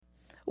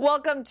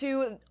Welcome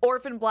to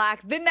Orphan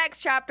Black, the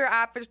next chapter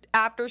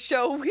after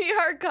show. We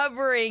are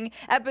covering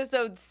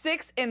episodes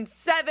 6 and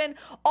 7.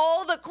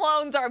 All the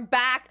clones are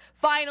back.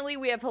 Finally,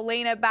 we have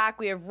Helena back,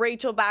 we have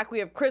Rachel back, we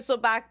have Crystal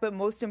back, but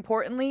most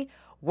importantly,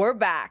 we're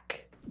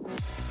back.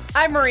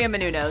 I'm Maria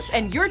Menounos,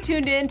 and you're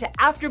tuned in to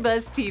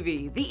AfterBuzz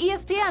TV, the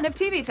ESPN of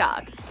TV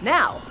talk.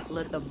 Now,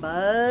 let the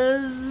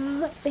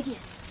buzz begin.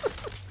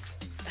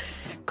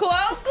 Clone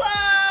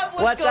Club!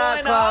 What's going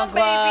up, Clone on,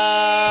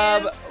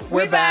 Club? babies?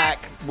 We're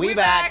back. We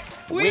back.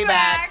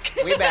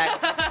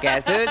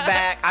 Guess who's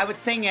back? I would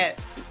sing it,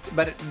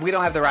 but we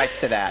don't have the rights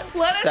to that.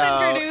 Let us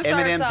introduce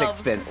Eminem's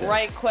ourselves expensive.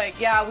 right quick.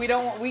 Yeah, we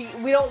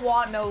don't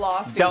want no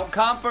lawsuits. Don't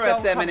come for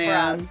us, Don't come for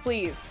Eminem. us,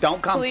 please.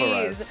 Don't come for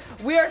Please. us.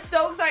 We are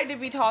so excited to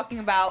be talking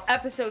about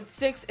episodes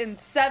 6 and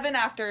 7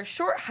 after a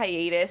short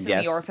hiatus in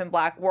Yes. the Orphan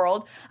Black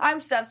world.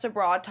 I'm Steph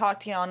Sabrad,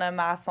 Tatiana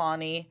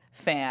Maslany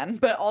fan,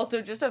 but also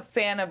just a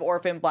fan of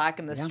Orphan Black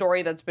and the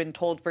story that's been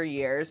told for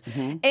years.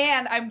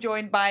 And I'm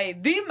joined by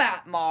the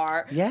Matt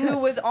Marr, Yes.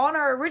 who was on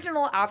our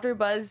original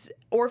AfterBuzz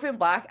Orphan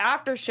Black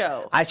after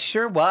show. I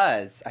sure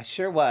was.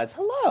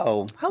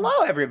 Hello,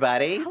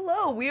 everybody.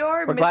 Hello, we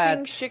are We're missing glad.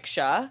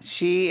 Shiksha.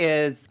 She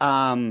is.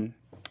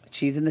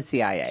 She's in the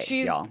CIA.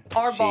 She's y'all.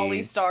 our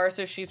Bali star,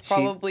 so she's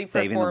probably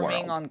saving the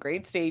performing world. on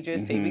great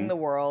stages, saving the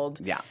world.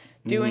 Yeah.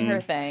 Doing her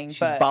thing. She's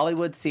but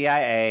Bollywood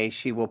CIA.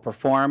 She will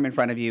perform in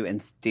front of you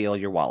and steal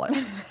your wallet.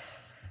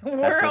 we're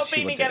what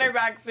she hoping will to get do. her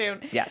back soon.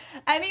 Yes.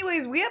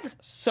 Anyways, we have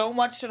so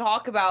much to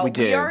talk about. We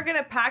do. We are going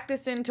to pack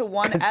this into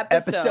one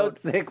episode. Episode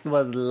 6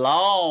 was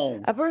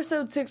long.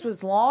 Episode 6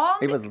 was long.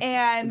 It was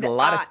and a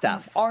lot of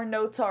stuff. Our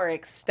notes are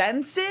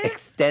extensive.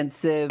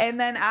 Extensive. And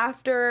then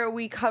after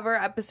we cover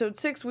episode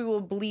 6, we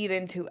will bleed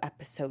into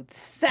episode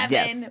 7.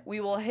 Yes. We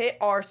will hit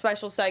our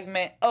special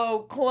segment,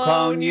 Oh, Clone,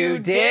 Clone, you you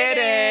did did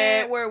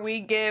it, it. where we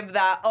give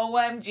that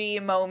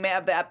OMG moment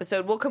of the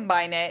episode. We'll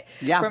combine it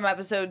from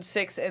episode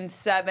 6 and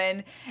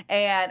 7.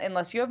 And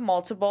unless you have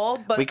multiple.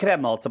 But we could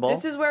have multiple.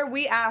 this is where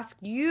we ask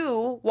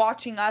you,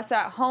 watching us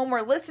at home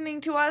or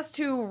listening to us,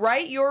 to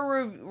write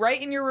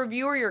in your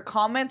review or your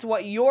comments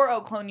what your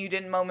Oh, Clone You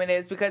Didn't moment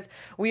is, because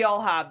we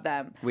all have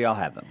them. We all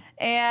have them.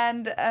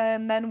 And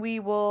then we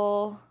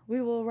will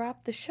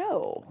wrap the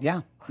show.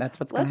 Yeah, that's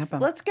what's going to happen.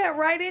 Let's get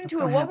right into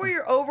it. gonna What were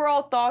your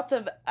overall thoughts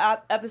of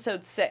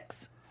episode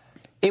 6?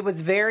 It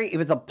was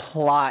a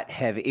plot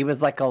heavy. It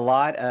was like a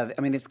lot of,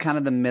 it's kind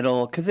of the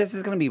middle, because this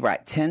is going to be,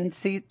 10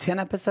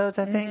 episodes,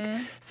 I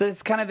think. So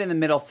it's kind of in the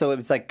middle. So it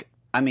was like,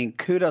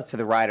 kudos to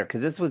the writer,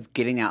 because this was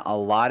getting out a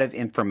lot of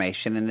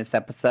information in this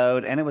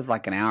episode, and it was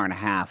like an hour and a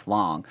half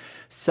long.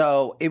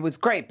 So it was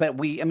great. But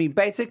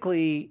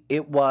basically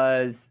it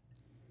was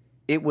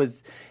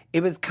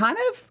kind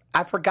of,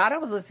 I forgot I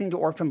was listening to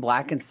Orphan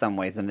Black in some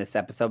ways in this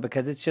episode,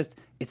 because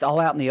it's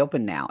all out in the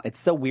open now. It's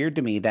so weird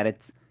to me that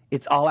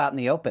it's all out in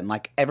the open.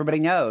 Like, everybody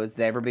knows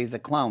that everybody's a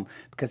clone,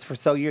 because for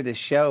so years this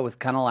show was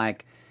kind of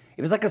like,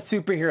 it was like a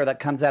superhero that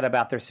comes out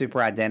about their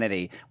super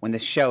identity, when the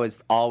show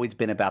has always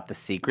been about the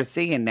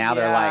secrecy, and now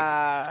they're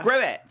like, screw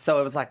it. So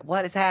it was like,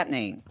 what is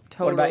happening?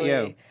 Totally. What about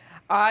you?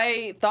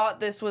 I thought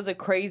this was a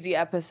crazy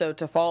episode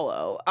to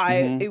follow.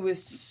 It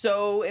was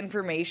so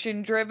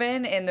information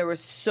driven, and there was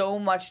so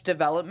much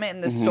development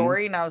in the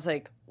story, and I was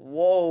like,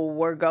 whoa,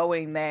 we're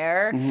going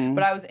there.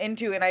 But I was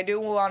into it, and I do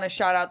want to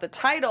shout out the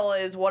title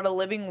is What a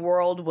Living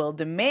World Will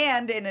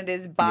Demand, and it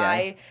is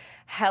by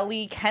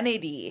Helly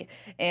Kennedy.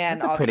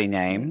 And That's a pretty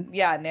name.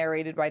 Yeah,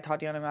 narrated by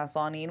Tatiana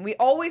Maslany. And we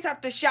always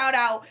have to shout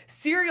out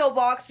Cereal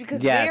Box, because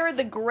they are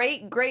the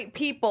great, great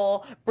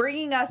people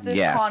bringing us this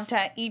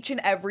content each and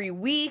every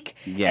week.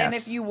 Yes. And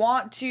if you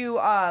want to,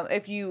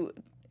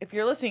 if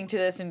you're listening to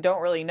this and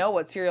don't really know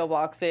what Cereal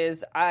Box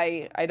is,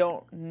 I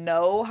don't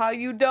know how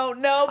you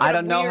don't know. But I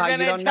don't know how you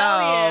don't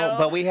know, you.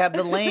 but we have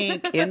the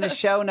link in the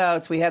show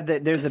notes. We have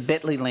there's a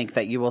Bitly link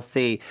that you will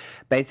see.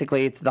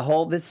 Basically, it's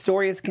this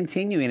story is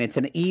continuing. It's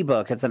an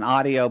ebook. It's an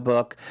audio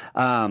book.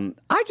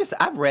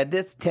 I've read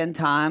this 10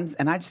 times,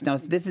 and I just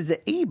noticed this is an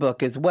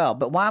ebook as well.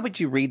 But why would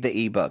you read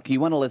the ebook? You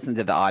want to listen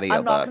to the audio I'm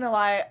book. not going to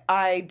lie,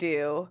 I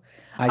do.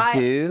 I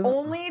do?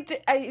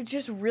 It's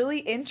just really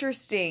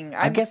interesting.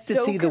 I guess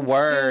to see the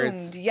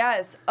words.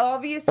 Yes,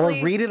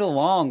 obviously. Or read it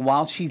along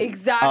while she's...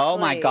 Exactly. Oh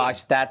my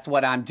gosh, that's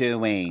what I'm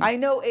doing. I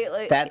know.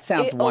 That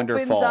sounds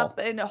wonderful. It opens up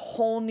in a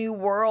whole new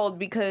world,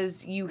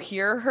 because you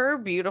hear her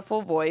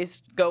beautiful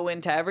voice go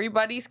into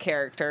everybody's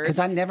characters. Because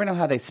I never know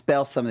how they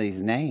spell some of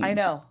these names. I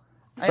know.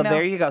 So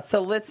there you go.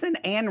 So listen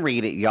and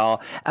read it,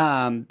 y'all.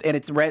 And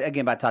it's read,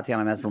 again, by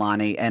Tatiana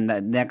Maslany.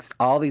 And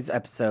all these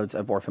episodes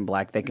of Orphan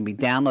Black, they can be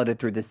downloaded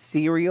through the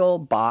Cereal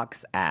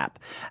Box app.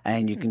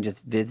 And you can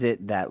just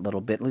visit that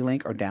little Bitly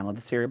link or download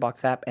the Cereal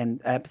Box app.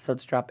 And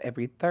episodes drop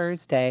every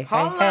Thursday.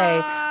 Holla!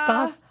 Hey,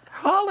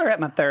 holler at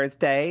my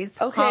Thursdays.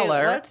 Okay,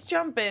 Holler. let's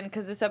jump in,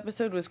 because this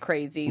episode was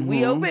crazy.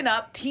 We open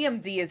up,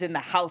 TMZ is in the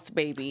house,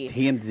 baby.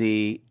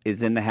 TMZ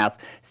is in the house.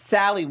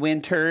 Sally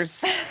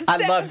Winters.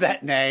 I love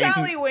that name.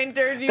 Sally Winters.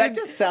 Winters. That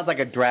just sounds like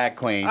a drag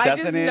queen, doesn't I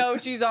just it? know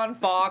she's on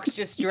Fox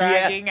just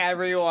dragging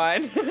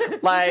everyone.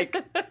 Like,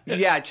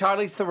 yeah,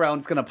 Charlize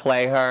Theron's going to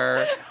play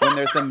her when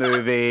there's a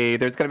movie.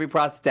 There's going to be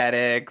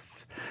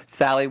prosthetics.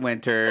 Sally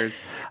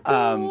Winters.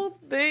 The whole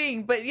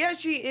thing. But yeah,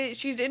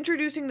 she's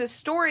introducing the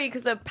story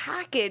because a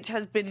package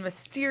has been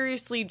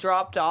mysteriously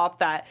dropped off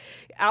that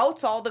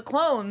outs all the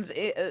clones.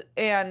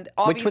 And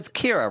which was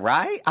Kira,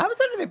 right? I was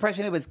under the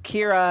impression it was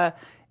Kira.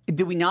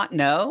 Do we not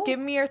know? Give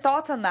me your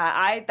thoughts on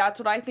that. That's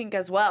what I think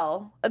as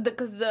well.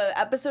 Because the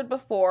episode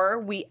before,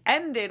 we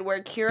ended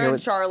where Kira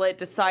and Charlotte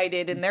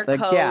decided in their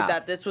code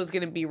that this was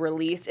going to be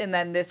released, and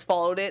then this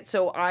followed it.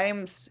 So I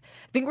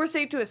think we're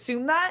safe to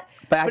assume that.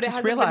 But I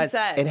just realized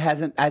it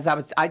hasn't.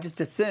 I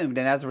just assumed,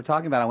 and as we're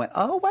talking about it, I went,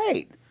 oh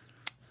wait.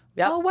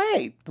 Yep. Oh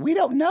wait, we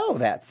don't know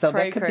that. So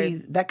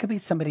that could be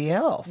somebody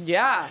else.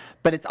 Yeah.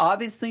 But it's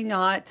obviously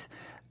not.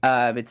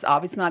 It's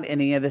obviously not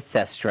any of the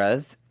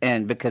Sestras,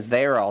 and because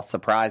they are all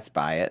surprised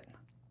by it.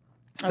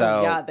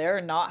 So yeah,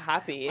 they're not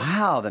happy.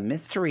 Wow, the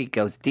mystery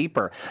goes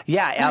deeper.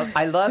 Yeah,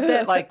 I love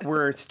that. Like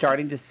we're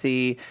starting to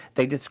see.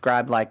 They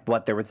described like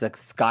what there was a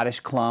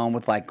Scottish clone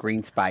with like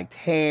green spiked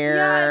hair.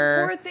 Yeah,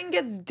 and poor thing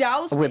gets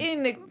doused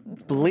in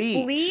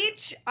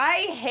bleach. I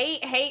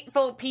hate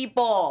hateful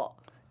people.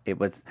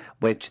 It was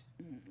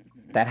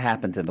that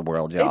happens in the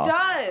world, y'all.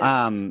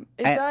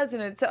 It does.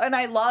 And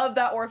I love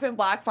that Orphan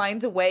Black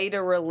finds a way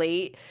to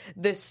relate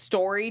this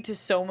story to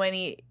so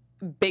many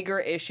bigger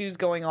issues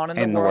going on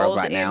in the world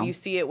right now. And you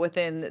see it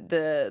within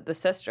the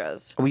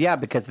Sestras. Well, yeah,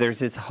 because there's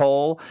this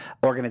whole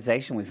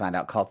organization we find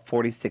out called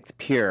 46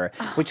 Pure,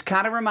 which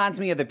kind of reminds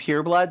me of the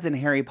Purebloods in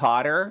Harry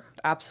Potter.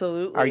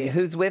 Absolutely.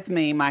 Who's with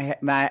me,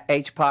 my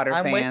H. Potter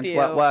I'm fans? With you.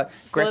 What?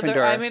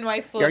 Gryffindor. I'm in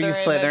my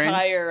Slytherin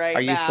attire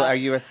right now. Are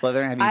you a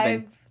Slytherin? Have you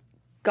been?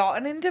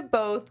 Gotten into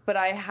both, but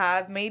I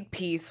have made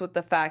peace with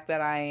the fact that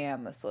I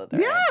am a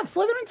Slytherin. Yeah,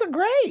 Slytherins are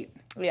great.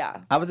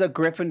 Yeah. I was a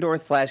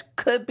Gryffindor /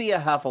 could be a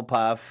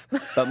Hufflepuff,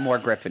 but more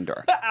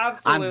Gryffindor.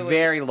 Absolutely. I'm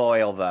very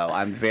loyal, though.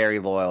 I'm very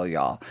loyal,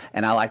 y'all.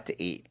 And I like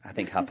to eat. I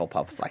think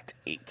Hufflepuffs like to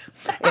eat.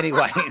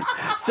 Anyway,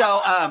 so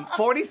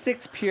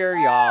 46 Pure,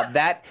 y'all.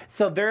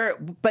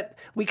 But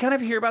we kind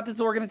of hear about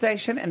this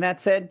organization, and that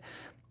said,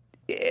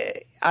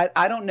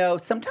 I don't know.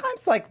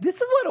 Sometimes, like,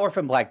 this is what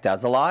Orphan Black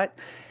does a lot.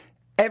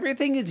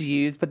 Everything is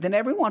used, but then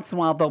every once in a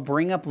while they'll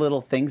bring up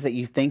little things that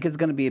you think is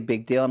going to be a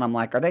big deal. And I'm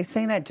like, are they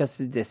saying that just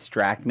to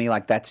distract me?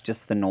 Like, that's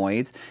just the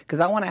noise?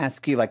 Because I want to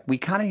ask you, like, we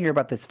kind of hear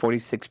about this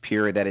 46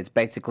 Pure that is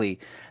basically,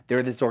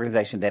 they're this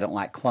organization, they don't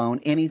like clone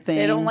anything.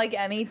 They don't like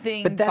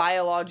anything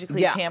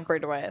biologically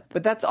tampered with.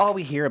 But that's all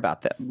we hear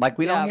about them. Like,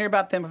 we don't hear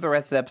about them for the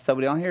rest of the episode.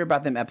 We don't hear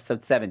about them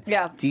episode 7.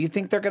 Yeah. Do you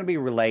think they're going to be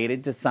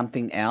related to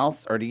something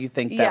else? Or do you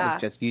think that was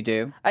just, you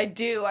do? I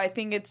do. I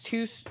think it's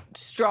too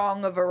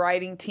strong of a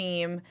writing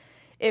team.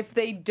 If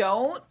they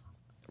don't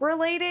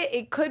relate it,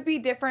 it could be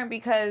different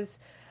because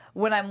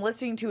when I'm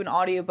listening to an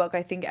audiobook,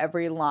 I think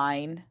every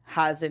line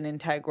has an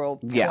integral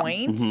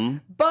point. Mm-hmm.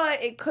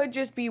 But it could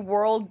just be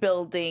world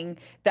building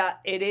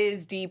that it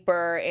is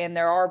deeper and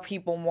there are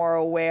people more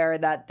aware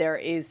that there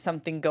is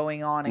something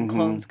going on and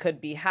clones could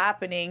be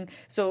happening.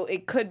 So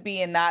it could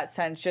be in that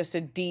sense just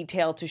a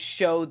detail to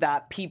show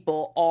that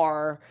people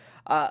are...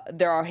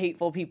 there are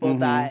hateful people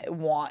that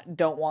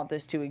don't want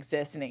this to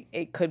exist, and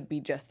it could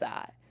be just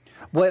that.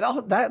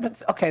 Well,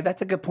 that's okay.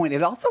 That's a good point.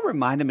 It also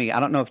reminded me. I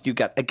don't know if you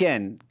got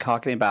again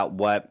talking about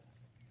what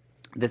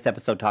this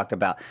episode talked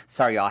about.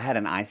 Sorry, y'all. I had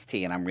an iced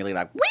tea, and I'm really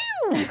like,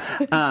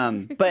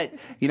 woo! But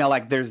you know,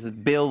 like there's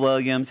Bill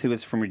Williams who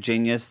is from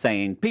Virginia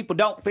saying people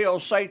don't feel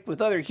safe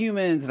with other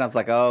humans, and I was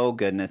like, oh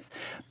goodness.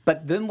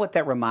 But then what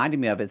that reminded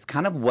me of is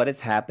kind of what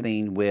is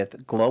happening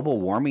with global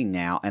warming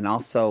now, and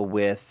also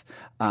with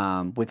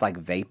like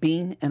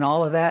vaping and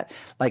all of that.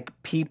 Like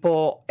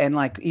people and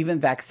like even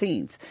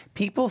vaccines.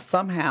 People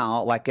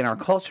somehow, like in our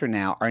culture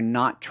now, are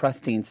not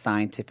trusting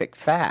scientific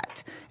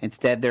fact.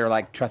 Instead, they're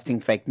like trusting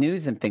fake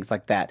news and things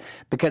like that.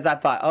 Because I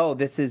thought, oh,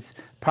 this is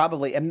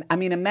probably. I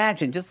mean,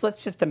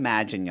 let's just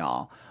imagine,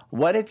 y'all.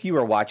 What if you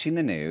were watching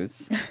the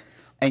news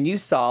and you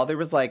saw there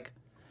was like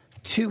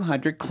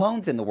 200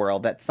 clones in the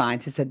world that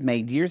scientists had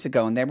made years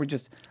ago, and they were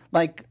just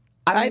like,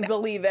 I'd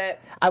believe it.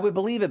 I would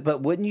believe it,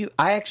 but wouldn't you?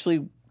 I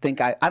actually think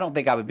I don't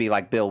think I would be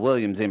like Bill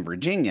Williams in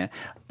Virginia,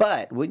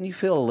 but wouldn't you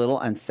feel a little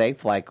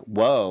unsafe? Like,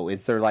 whoa,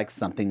 is there like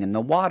something in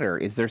the water?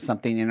 Is there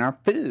something in our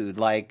food?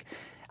 Like,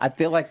 I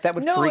feel like that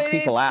would freak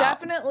people out. No,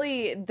 it's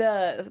definitely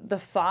the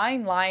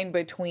fine line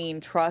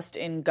between trust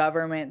in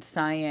government,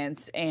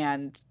 science,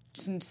 and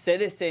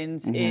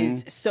citizens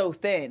is so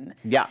thin.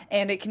 Yeah.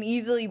 And it can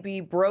easily be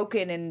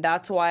broken, and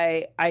that's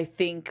why I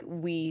think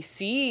we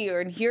see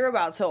and hear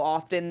about so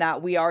often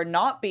that we are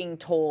not being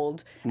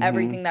told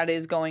everything that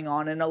is going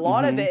on. And a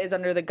lot of it is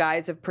under the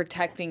guise of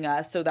protecting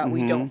us so that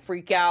we don't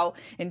freak out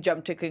and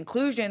jump to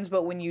conclusions.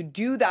 But when you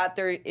do that,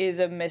 there is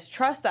a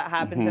mistrust that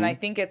happens. And I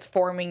think it's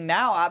forming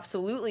now,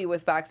 absolutely,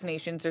 with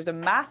vaccinations. There's a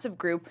massive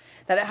group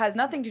that it has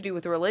nothing to do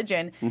with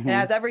religion and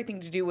has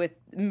everything to do with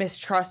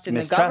mistrust in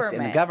the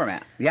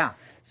government. Yeah.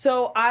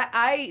 So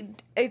I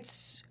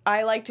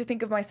like to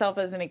think of myself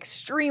as an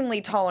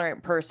extremely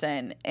tolerant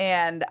person,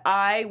 and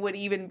I would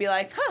even be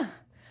like, huh.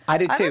 I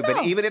do too,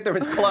 but even if there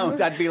was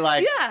clones, I'd be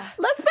like, Yeah.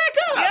 let's back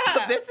up.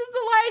 Yeah. This is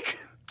like,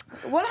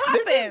 What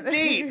happened? this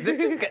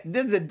is deep.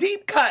 This is a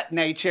deep cut,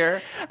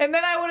 nature. And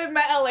then I would have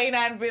met Elena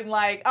and been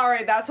like, all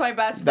right, that's my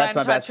best friend. That's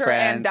my Touch best her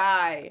friend. and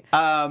die.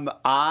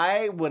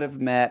 I would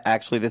have met,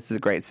 actually, this is a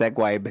great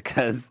segue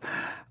because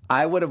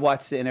I would have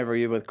watched the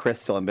interview with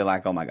Crystal and been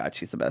like, oh my God,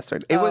 she's the best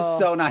friend. It was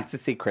so nice to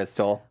see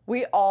Crystal.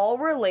 We all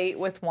relate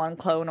with one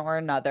clone or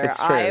another. It's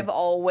true. I've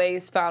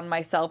always found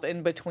myself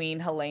in between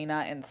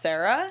Helena and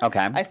Sarah.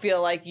 Okay. I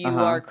feel like you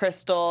are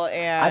Crystal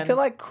and... I feel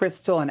like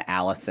Crystal and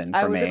Allison for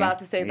I was me. about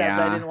to say that,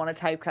 but I Yeah. didn't want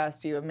to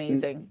typecast you.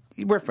 Amazing.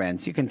 We're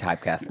friends. You can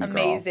typecast me, girl.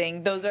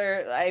 Amazing. Those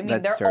are, I mean,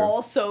 That's they're true.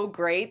 all so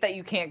great that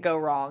you can't go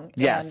wrong.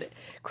 Yes. And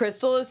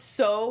Crystal is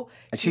so...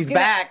 She's gonna-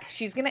 back.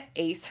 She's going to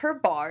ace her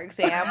bar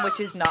exam, which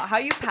is not how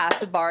you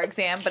pass a bar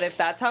exam, but if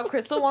that's how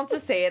Crystal wants to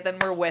say it, then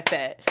we're with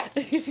it.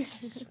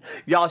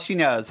 Y'all, she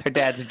knows. Her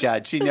dad's a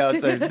judge. She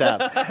knows her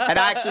stuff. And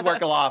I actually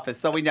work in law office,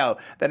 so we know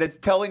that it's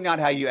totally not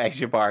how you ace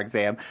your bar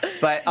exam.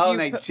 But, and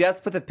they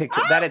just put the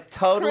picture. That is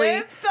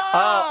totally... Crystal!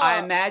 Oh, I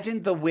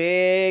imagined the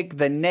wig,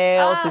 the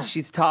nails as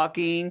she's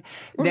talking.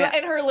 Now-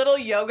 In her little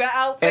yoga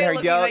outfit, In her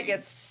looking yo- like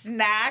a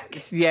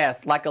snack.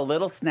 Yes, like a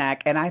little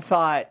snack. And I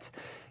thought,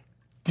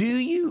 do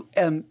you?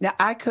 Now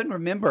I couldn't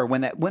remember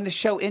when the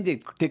show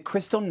ended. Did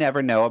Crystal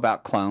never know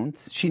about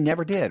clones? She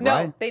never did, No,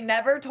 right? they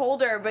never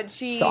told her, but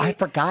she... So I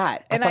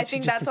forgot. And thought I she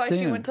think just that's why she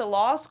assumed. went to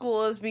law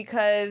school, is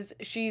because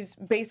she's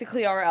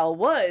basically R.L.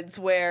 Woods,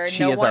 where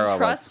She no is one R.L.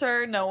 trusts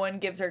her, no one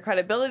gives her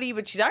credibility,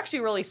 but she's actually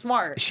really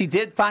smart. She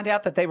did find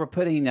out that they were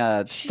putting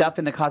stuff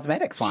in the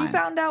cosmetics line. She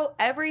found out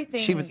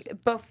everything, She was-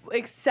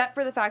 except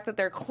for the fact that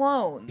they're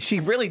clones. She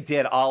really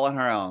did all on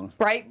her own.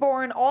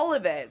 Brightborn, all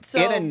of it. So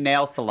In a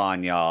nail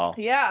salon, y'all.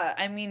 yeah,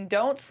 I mean,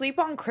 don't sleep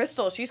on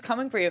Crystal. She's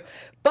coming for you.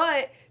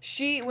 But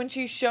when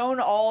she's shown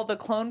all the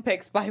clone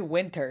pics by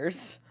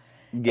Winters,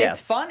 Yes.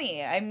 it's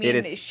funny. I It mean,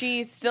 is.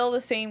 she's still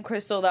the same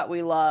Crystal that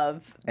we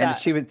love. And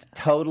that- she was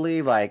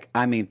totally like,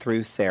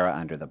 threw Sarah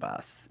under the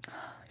bus.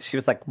 She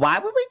was like, "Why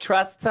would we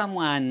trust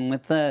someone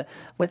with a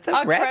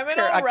criminal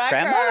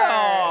record.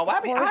 Why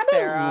would Poor I'm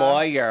Sarah. a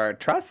lawyer.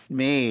 Trust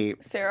me."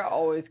 Sarah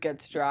always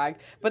gets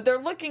dragged, but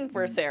they're looking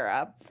for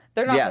Sarah.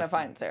 They're not Yes. going to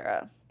find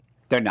Sarah.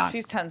 They're not.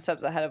 She's 10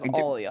 steps ahead of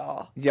all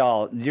y'all.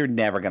 Y'all, you're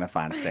never gonna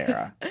find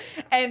Sarah.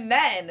 And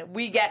then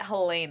we get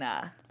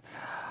Helena.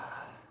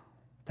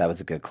 That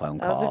was a good clone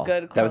call. was a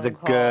good That was a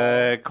clone call.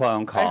 good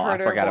clone call. I heard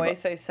her forgot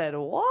voice. I said,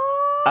 what?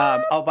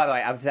 Oh, by the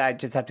way, I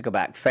just have to go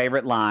back.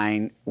 Favorite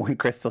line when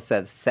Crystal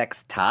says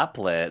 "sex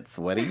toplets."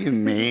 What do you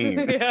mean?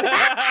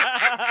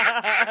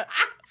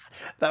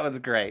 That was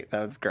great.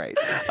 That was great.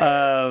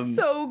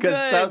 So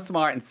good. So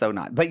smart and so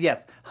not. But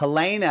yes,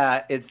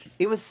 Helena,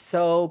 it was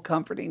so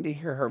comforting to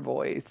hear her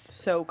voice.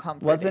 So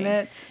comforting. Wasn't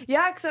it?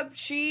 Yeah, except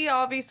she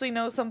obviously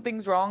knows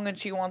something's wrong and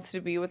she wants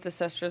to be with the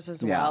sisters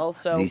as well.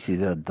 So This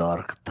is a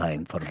dark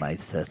time for my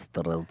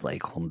sister. I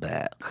come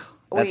back.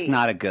 That's Wait,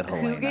 not a good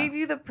Helena. who gave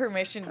you the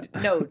permission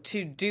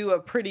to do a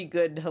pretty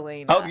good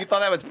Helena? Oh, you thought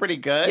that was pretty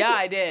good? Yeah,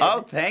 I did.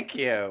 Oh, thank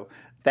you.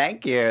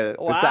 Thank you. It's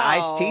the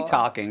Wow. iced tea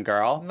talking,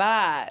 girl.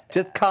 Matt.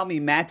 Just call me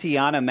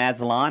Matiana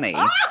Maslany.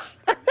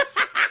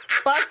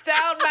 Bust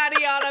down,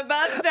 Mariana,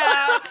 bust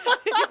down.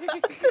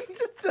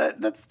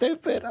 That's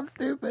stupid. I'm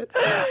stupid.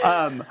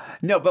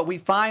 No, but we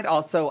find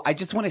also, I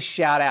just want to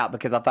shout out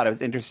because I thought it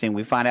was interesting.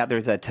 We find out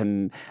there's a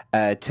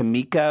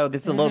Tamiko.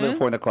 This is a little bit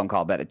before the clone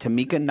call, but a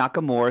Tamika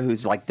Nakamura,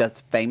 who's like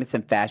does famous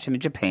in fashion in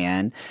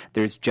Japan.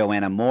 There's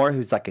Joanna Moore,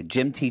 who's like a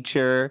gym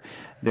teacher.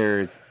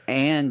 There's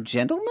Anne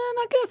Gentleman,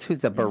 I guess,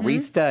 who's a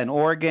barista in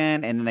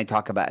Oregon. And then they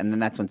talk about, and then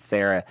that's when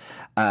Sarah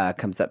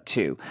comes up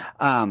too.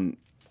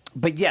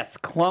 But yes,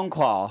 Clone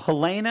Claw.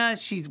 Helena,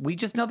 we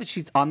just know that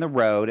she's on the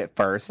road at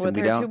first. With and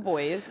we her don't, two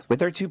boys.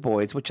 With her two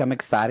boys, which I'm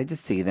excited to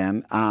see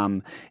them.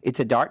 It's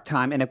a dark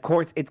time. And of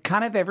course, it's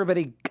kind of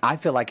everybody, I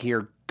feel like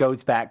here,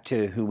 goes back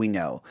to who we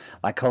know.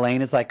 Like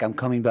Helena's like, I'm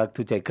coming back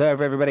to take care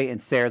of everybody.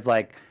 And Sarah's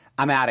like,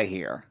 I'm out of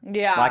here.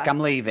 Yeah. Like I'm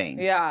leaving.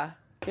 Yeah,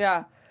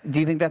 yeah. Do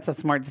you think that's a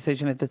smart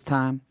decision at this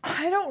time?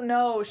 I don't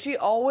know. She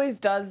always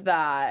does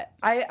that.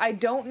 I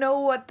don't know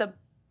what the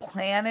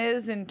plan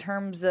is in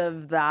terms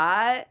of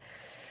that.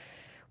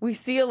 We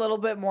see a little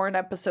bit more in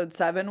episode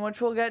 7,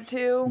 which we'll get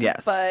to.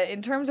 Yes. But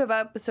in terms of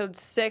episode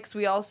 6,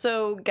 we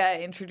also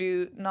get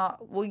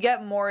we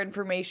get more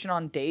information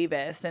on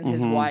Davis and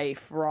his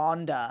wife,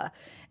 Rhonda.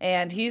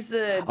 And he's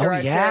the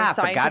director yeah, I of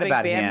forgot Scientific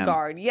about him.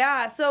 Vanguard.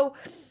 Yeah, so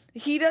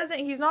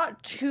he's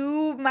not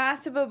too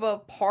massive of a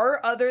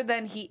part other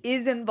than he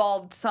is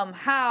involved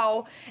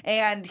somehow,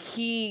 and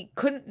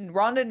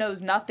Rhonda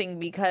knows nothing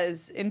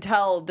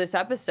until this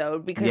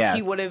epised because Yes.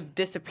 he would have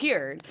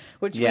disappeared,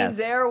 which Yes. means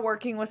they're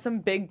working with some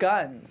big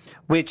guns.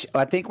 Which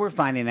I think we're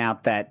finding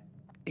out that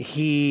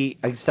he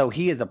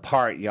is a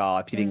part, y'all,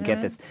 if you didn't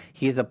get this,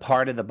 he is a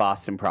part of the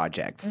Boston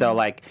Project. So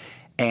like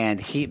And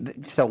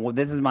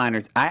this is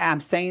my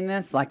I'm saying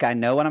this like I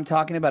know what I'm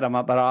talking about,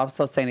 but I'm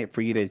also saying it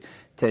for you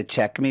to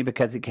check me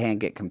because it can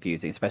get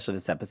confusing, especially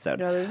this episode.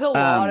 No, there's a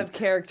lot of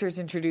characters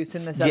introduced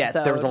in this episode. Yes,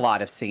 there was a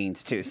lot of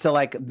scenes too. So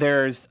like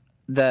there's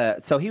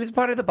so he was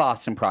part of the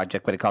Boston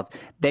Project, what it calls.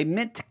 They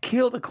meant to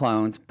kill the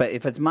clones, but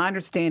if it's my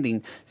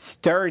understanding,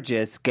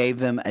 Sturgis gave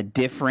them a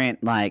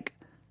different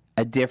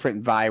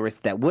virus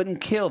that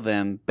wouldn't kill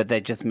them, but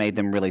that just made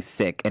them really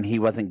sick, and he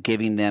wasn't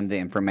giving them the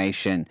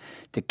information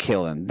to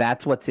kill them.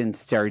 That's what's in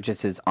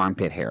Sturgis's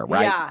armpit hair,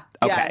 right? Yeah.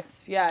 Okay.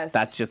 Yes.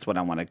 That's just what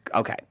I want to.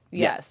 Okay.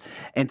 Yes.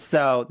 And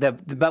so,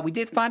 but we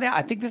did find out.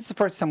 I think this is the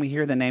first time we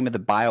hear the name of the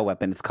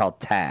bioweapon. It's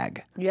called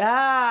Tag.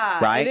 Yeah.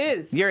 Right? It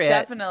is. You're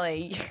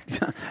definitely.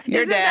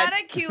 You're Isn't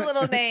that a cute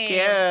little name? Cute.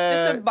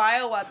 Just a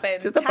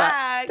bioweapon. Just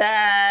Tag.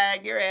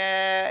 Tag. You're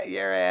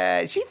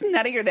it. She's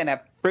nuttier than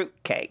a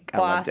fruitcake. I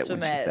loved it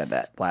when she said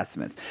that.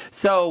 Blasphemous.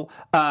 So,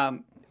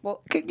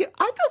 well, I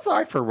feel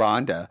sorry for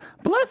Rhonda.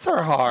 Bless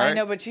her heart. I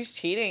know, but she's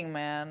cheating,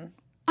 man.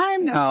 I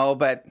know,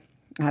 but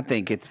I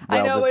think it's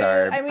well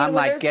deserved. I'm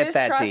like, get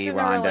that D,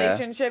 Rhonda.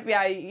 Relationship,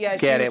 yeah.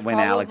 Get it when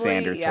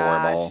Alexander's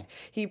horrible.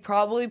 He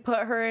probably put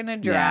her in a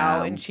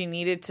drought, and she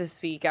needed to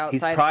seek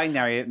outside. He's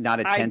probably not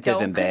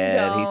attentive in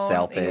bed. He's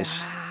selfish.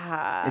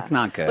 Yeah. It's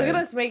not good. Look at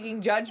us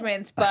making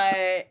judgments,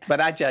 but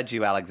but I judge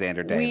you,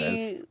 Alexander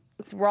Davis.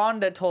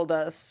 Rhonda told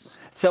us.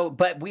 So,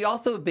 but we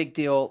also a big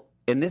deal,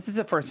 and this is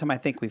the first time I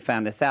think we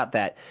found this out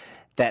that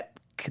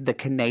the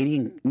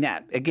Canadian, now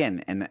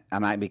again, and I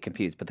might be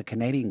confused, but the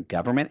Canadian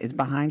government is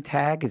behind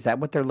Tag. Is that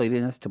what they're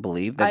leading us to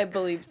believe? I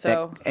believe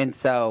so. And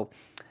so,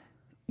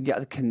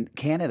 yeah,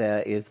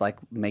 Canada is like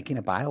making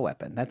a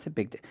bioweapon. That's a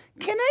big deal.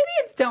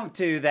 Canadians don't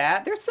do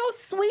that. They're so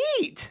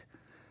sweet.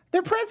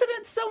 Their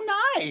president's so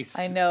nice.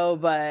 I know,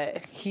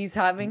 but he's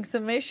having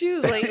some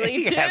issues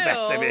lately, too.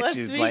 Let's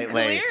be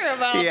clear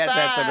about that. He has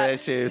had some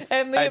issues.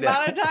 And the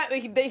amount of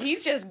time,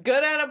 he's just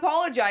good at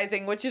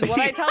apologizing, which is what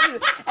I tell you.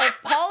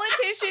 If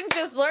politicians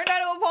just learned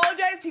how to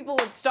apologize, people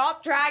would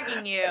stop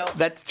dragging you.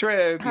 That's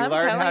true. If you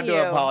learn how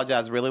to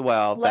apologize really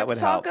well, that would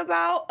help. Let's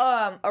talk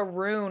about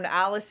Arun,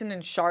 Allison,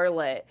 and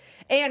Charlotte,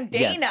 and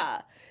Dana.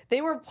 Yes. They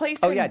were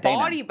placed in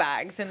body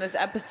bags in this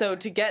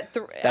episode to get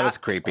through. That was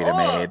creepy to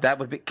me. That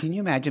would be. Can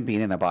you imagine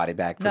being in a body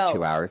bag for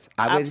 2 hours?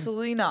 I would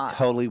absolutely not.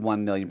 Totally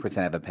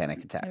 1,000,000% have a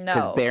panic attack.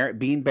 No, because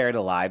being buried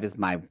alive is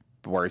my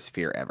worst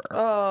fear ever.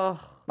 Oh,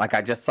 like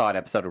I just saw an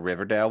episode of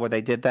Riverdale where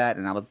they did that,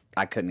 and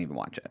I couldn't even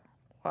watch it.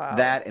 Wow.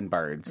 That and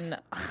birds. No.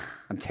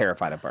 I'm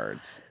terrified of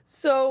birds.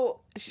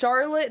 So,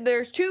 Charlotte,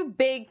 there's two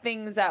big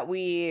things that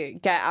we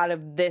get out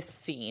of this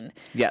scene.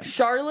 Yes.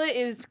 Charlotte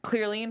is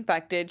clearly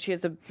infected. She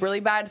has a really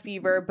bad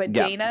fever, but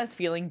Dana is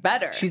feeling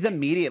better. She's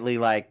immediately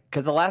like,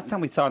 because the last time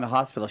we saw her in the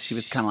hospital, she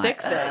was kind of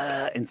like,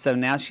 sick. And so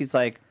now she's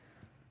like,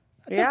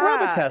 I took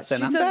Robitussin.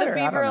 She I'm said better. the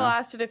fever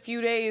lasted a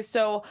few days,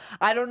 so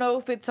I don't know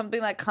if it's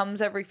something that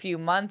comes every few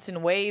months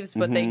in waves,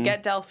 but they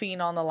get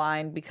Delphine on the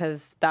line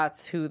because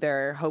that's who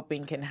they're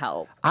hoping can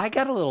help. I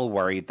got a little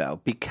worried,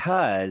 though,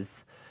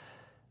 because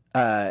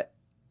the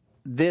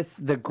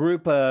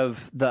group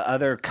of the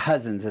other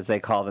cousins, as they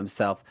call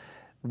themselves,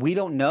 we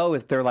don't know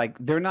if they're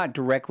not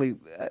directly,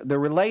 they're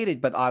related,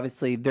 but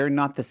obviously they're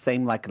not the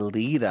same, like,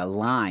 Lita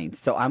line.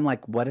 So I'm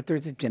like, what if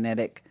there's a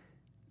genetic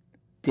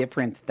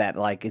difference that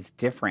like is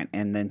different,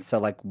 and then so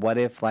like what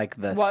if like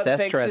the what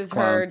fixes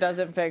clone, her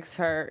doesn't fix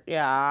her?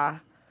 Yeah,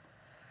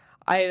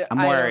 I'm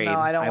worried.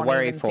 Don't know. I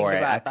worry for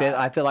it.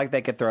 I feel like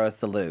they could throw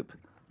us a loop.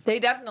 They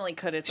definitely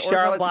could. It's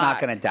Charlotte's not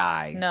going to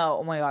die. No.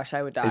 Oh my gosh,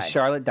 I would die if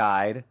Charlotte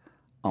died.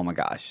 Oh my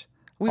gosh,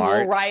 we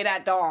will ride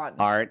at dawn.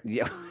 Art.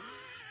 Yeah.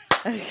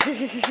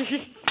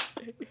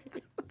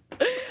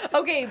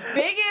 Okay,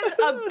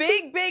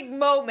 big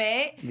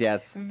moment.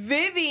 Yes.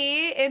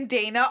 Vivi and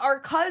Dana are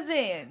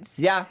cousins.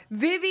 Yeah.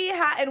 Vivi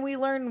and we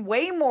learn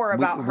way more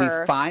about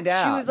her. We find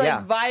out. She was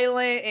like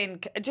violent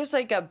and just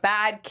like a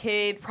bad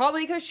kid,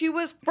 probably because she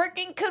was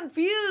freaking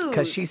confused.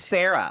 Because she's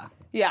Sarah.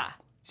 Yeah.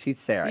 She's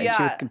Sarah.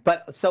 Yeah.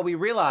 But so we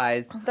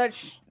realized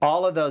that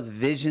all of those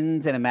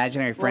visions and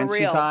imaginary friends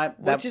she thought,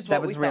 which is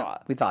what was we real.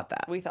 thought. We thought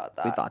that. We thought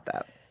that. We thought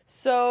that.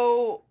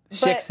 So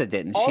Shiksa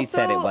didn't. She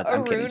said it was.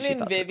 I'm kidding.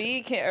 Arun and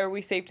Vivi, are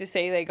we safe to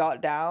say they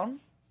got down?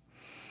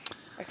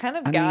 I kind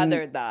of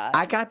gathered that.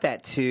 I got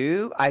that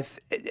too. Who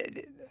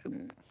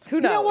knows?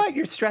 You know what?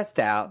 You're stressed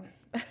out.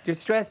 You're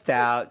stressed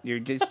out. You're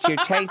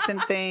chasing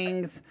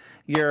things.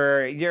 You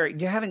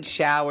haven't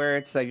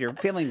showered, so you're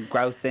feeling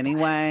gross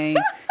anyway.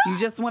 You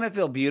just want to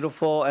feel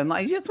beautiful and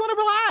like you just want to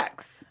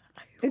relax.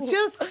 It's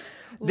just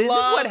this is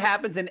what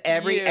happens in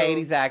every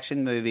 80s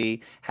action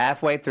movie.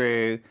 Halfway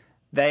through,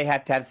 they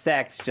have to have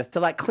sex just to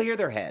like clear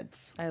their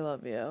heads. I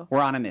love you.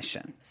 We're on a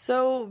mission.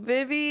 So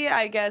Vivi,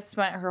 I guess,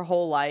 spent her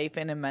whole life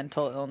in a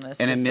mental illness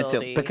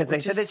facility. Because they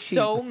said that she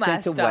was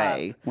sent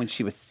away when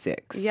she was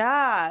 6.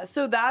 Yeah,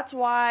 so that's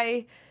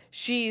why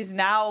she's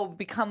now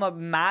become a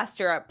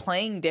master at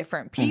playing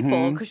different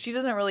people because she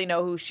doesn't really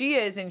know who she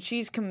is, and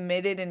she's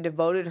committed and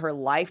devoted her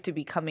life to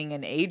becoming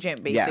an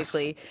agent,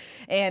 basically. Yes.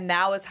 And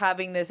now is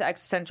having this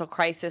existential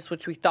crisis,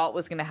 which we thought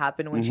was going to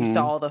happen when she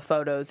saw all the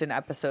photos in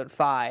episode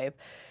 5.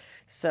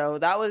 So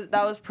that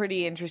was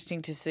pretty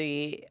interesting to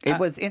see. It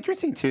was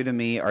interesting too to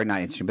me, or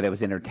not interesting, but it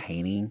was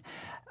entertaining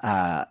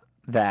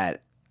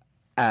that.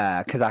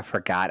 Because I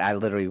forgot. I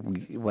literally,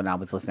 when I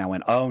was listening, I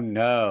went, oh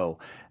no.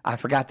 I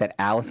forgot that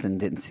Allison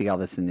didn't see all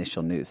this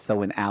initial news. So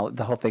when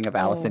the whole thing of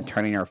Allison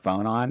turning her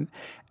phone on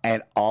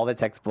and all the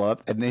texts blow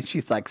up, and then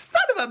she's like,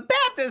 son of a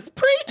Baptist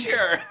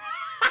preacher.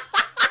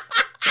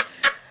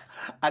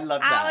 I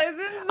love that.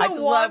 Allison's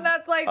the one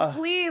that's like,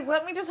 please,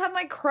 let me just have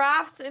my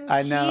crafts in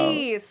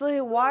peace.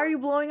 Like, why are you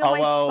blowing up my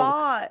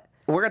spot?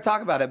 We're going to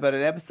talk about it, but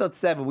in episode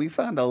 7, we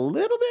found a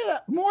little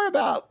bit more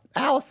about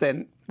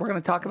Allison. We're going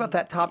to talk about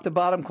that top to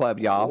bottom club,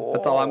 y'all.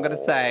 That's all I'm going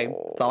to say.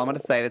 That's all I'm going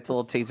to say. That's a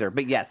little teaser.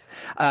 But yes.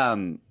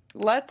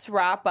 Let's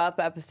wrap up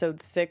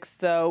episode 6,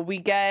 though. We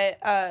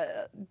get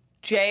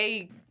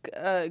Jay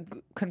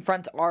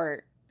confronts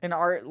Art, and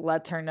Art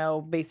lets her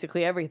know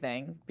basically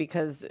everything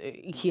because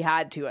he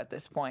had to at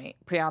this point.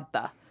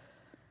 Priyanka.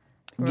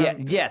 Yeah.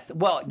 Yes.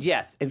 Well.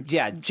 Yes.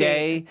 Yeah.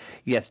 Jay.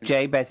 Yes.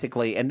 Jay.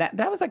 Basically, and that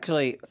was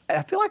actually.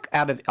 I feel like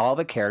out of all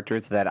the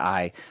characters that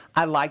I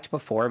liked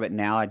before, but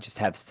now I just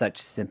have such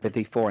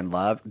sympathy for and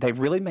love. They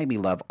really made me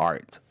love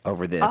Art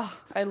over this.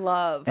 Oh, I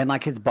love and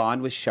like his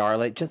bond with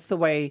Charlotte, just the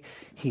way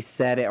he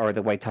said it, or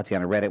the way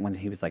Tatiana read it when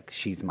he was like,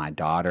 "She's my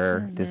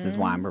daughter. This is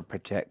why I'm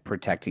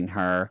protecting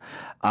her,"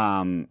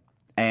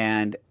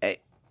 and.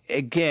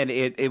 Again,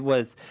 it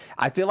was.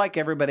 I feel like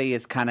everybody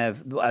is kind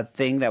of a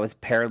thing that was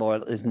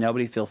parallel. Is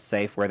nobody feels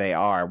safe where they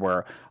are.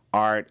 Where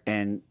Art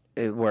and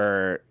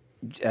where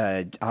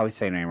I always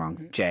say her name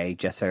wrong.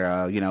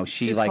 Jessica. You know,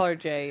 she just like call her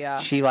Jay. Yeah.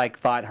 She like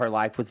thought her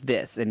life was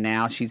this, and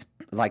now she's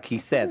like he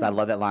says. I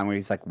love that line where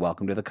he's like,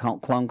 "Welcome to the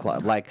Clone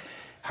Club." Like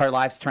her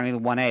life's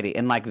turning 180,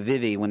 and like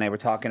Vivi when they were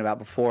talking about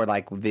before,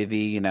 like Vivi,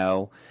 you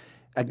know.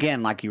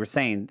 Again, like you were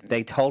saying,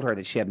 they told her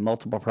that she had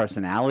multiple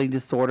personality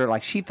disorder.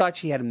 Like, she thought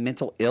she had a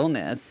mental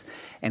illness.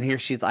 And here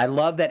she's, I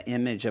love that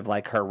image of,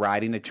 like, her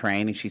riding the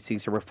train and she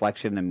sees her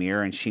reflection in the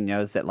mirror and she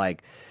knows that,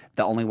 like,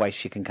 the only way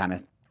she can kind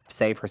of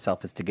save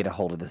herself is to get a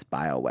hold of this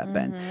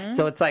bioweapon.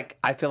 So it's like,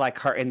 I feel like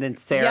her, and then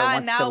Sarah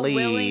wants to leave.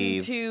 Willing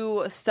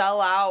to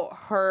sell out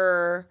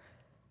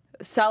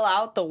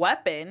the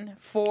weapon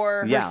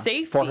for her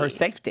safety. For her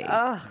safety.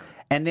 Ugh.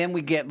 And then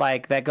we get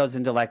like that goes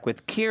into like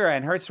with Kira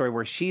and her story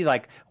where she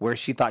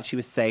thought she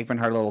was safe in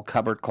her little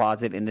cupboard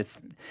closet in this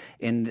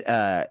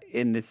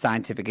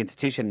scientific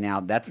institution.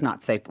 Now that's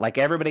not safe. Like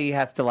everybody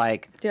has to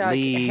like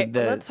leave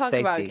the Let's talk safety.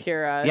 about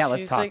Kira. Yeah,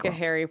 let's She's talk like about a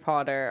Harry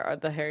Potter or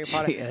the Harry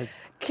Potter. She is.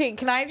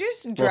 Can I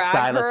just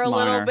drag her a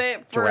little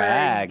bit for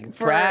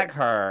drag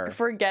her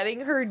for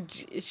getting her?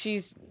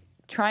 She's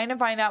trying to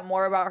find out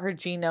more about her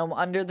genome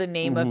under the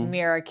name of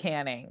Mira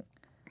Canning.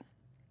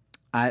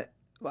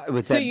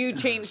 So you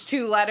changed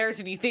 2 letters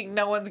and you think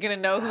no one's going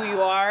to know who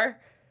you are?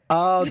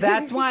 Oh,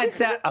 that's why it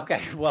said... Okay,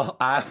 well,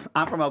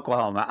 I'm from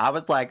Oklahoma. I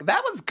was like,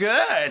 that was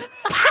good.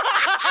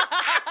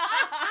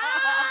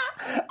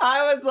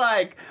 I was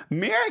like,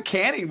 Mira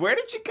Canning, where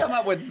did you come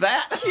up with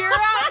that?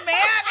 Kira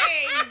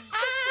Manning!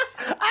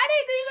 I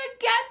didn't even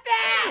get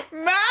that!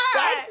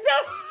 Matt!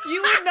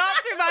 You would not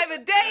survive a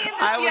day in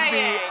the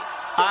CIA!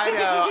 I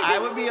know. I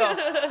would be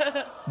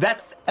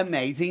That's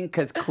amazing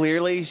because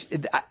clearly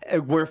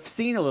we're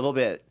seeing a little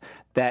bit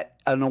that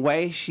in a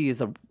way she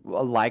is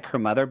like her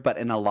mother, but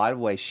in a lot of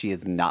ways she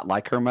is not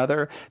like her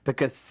mother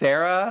because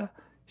Sarah,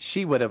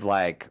 she would have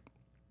like,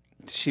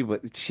 she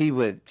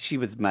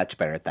was much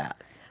better at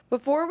that.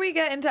 Before we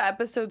get into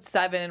episode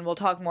 7, and we'll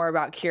talk more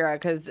about Kira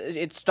because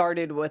it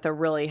started with a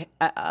really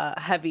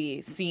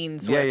heavy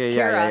scenes with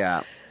Kira.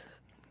 Yeah.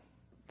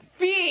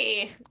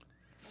 Fee is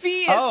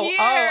here. Oh, he's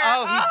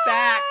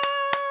back.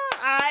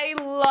 I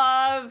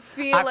love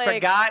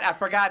Felix. I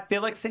forgot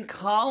Felix and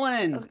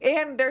Colin.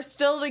 And they're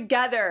still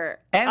together.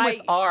 And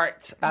with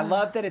Art. I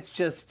love that it's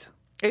just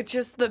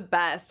the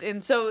best.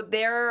 And so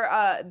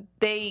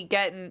they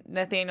get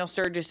Nathaniel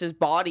Sturgis's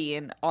body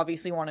and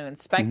obviously want to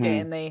inspect it,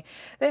 and they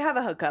have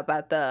a hookup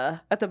at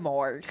the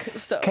morgue.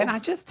 So can I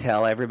just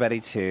tell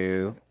everybody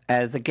too,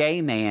 as a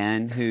gay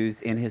man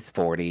who's in his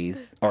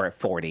 40s or at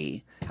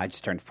 40, I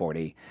just turned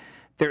 40.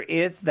 There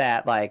is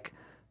that, like,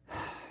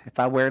 if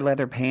I wear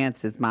leather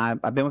pants,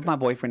 I've been with my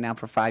boyfriend now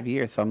for 5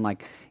 years, so I'm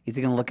like, is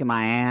he going to look at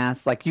my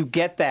ass? Like, you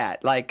get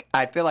that. Like,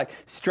 I feel like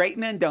straight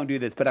men don't do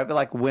this, but I feel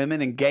like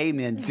women and gay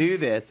men do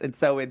this. And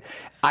so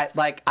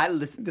I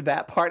listened to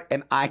that part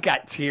and I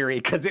got teary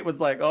because it was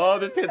like, oh,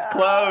 this hits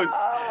close.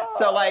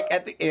 So, like,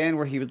 at the end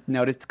where he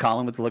noticed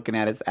Colin was looking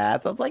at his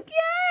ass, I was like,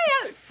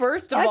 yes!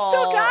 First of all, I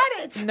still got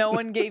it. No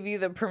one gave you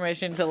the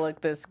permission to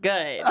look this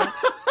good.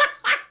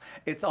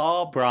 It's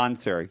all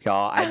bronzer,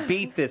 y'all. I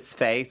beat this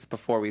face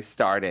before we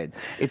started.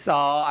 It's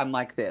all, I'm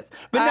like this.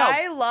 But no.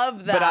 I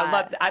love that.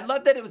 But I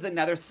love that it was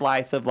another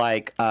slice of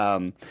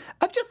of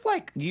just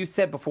like you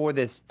said before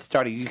this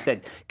started, you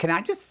said, can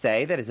I just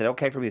say that, is it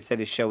okay for me to say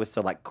this show is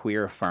so like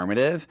queer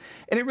affirmative?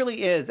 And it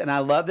really is. And I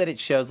love that it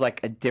shows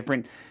like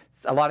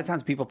a lot of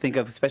times people think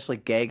of, especially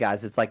gay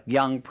guys, it's like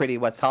young, pretty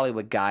West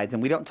Hollywood guys.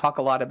 And we don't talk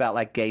a lot about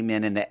like gay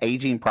men and the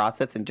aging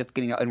process and just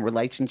getting in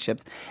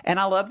relationships. And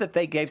I love that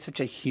they gave such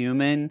a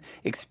human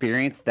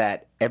experience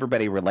that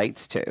everybody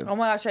relates to. Oh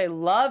my gosh, I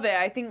love it.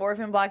 I think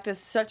Orphan Black does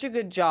such a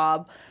good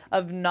job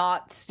of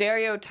not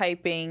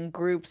stereotyping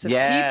groups of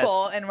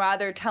people and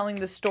rather telling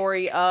the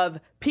story of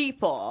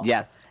people.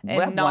 Yes. And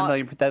 1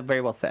 million, that very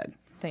well said.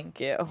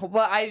 Thank you.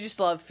 But I just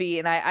love Fee,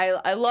 and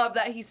I love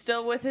that he's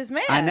still with his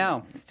man. I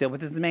know. Still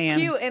with his man.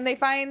 Cute. And they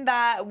find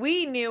that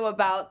we knew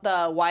about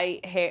the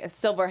white hair,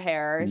 silver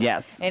hairs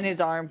in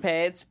his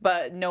armpits,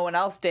 but no one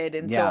else did.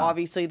 And so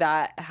obviously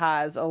that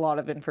has a lot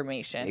of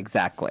information.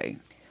 Exactly.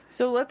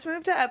 So let's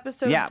move to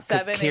episode 7. Yeah,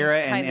 because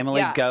Kira and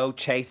Emily go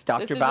chase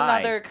Dr. This is Bai.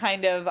 another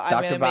kind of, I'm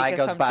going Dr. to Bai make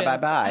goes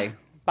assumptions. bye.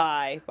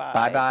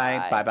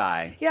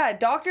 Bye. Yeah,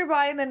 Dr.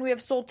 Bai, and then we have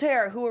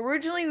Soltaire, who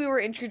originally we were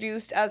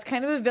introduced as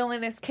kind of a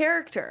villainous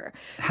character.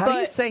 How do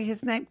you say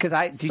his name?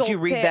 Because did you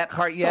read that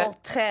part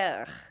yet?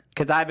 Soltaire.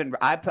 Because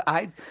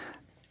I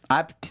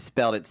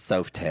spelled it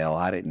Softail.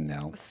 I didn't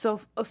know.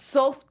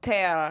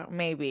 Soltaire,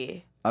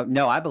 maybe.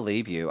 No, I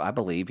believe you.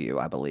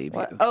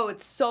 What? Oh,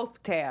 it's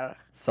Soltaire.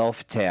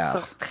 Soltaire.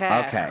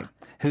 Okay.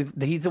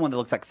 He's the one that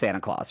looks like Santa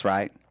Claus,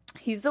 right?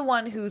 He's the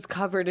one who's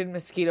covered in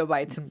mosquito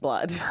bites and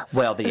blood.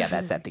 Well,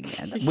 that's at the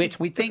end, which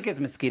we think is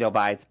mosquito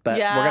bites, but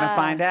we're going to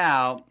find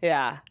out.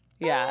 Yeah.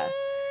 Maybe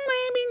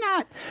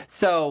not.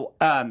 So,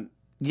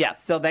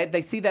 yes, so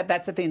they see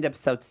that's at the end of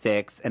episode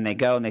 6, and they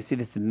go and they see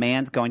this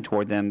man's going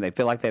toward them. They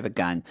feel like they have a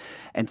gun.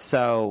 And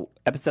so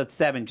episode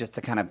 7, just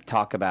to kind of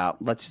talk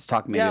about, let's just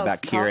talk maybe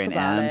about Kira and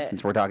Em,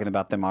 since we're talking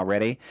about them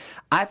already.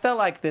 I felt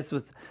like this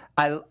was,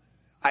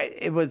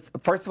 it was,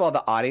 first of all,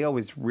 the audio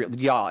was real.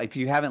 Y'all, if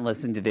you haven't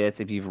listened to this,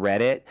 if you've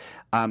read it,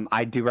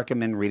 I do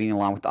recommend reading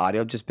along with the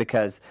audio just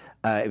because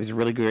it was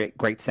really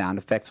great sound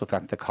effects with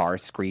like the car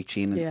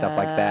screeching and stuff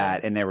like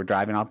that. And they were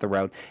driving off the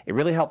road. It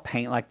really helped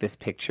paint like this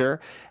picture.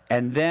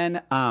 And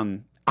then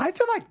I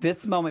feel like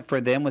this moment for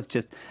them was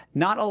just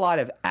not a lot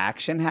of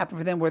action happened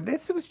for them, where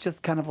this was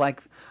just kind of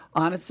like,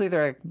 honestly,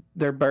 their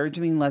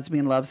burgeoning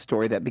lesbian love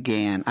story that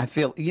began. I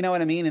feel, you know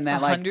what I mean? And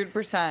that 100%.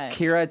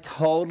 Kira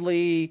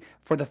totally,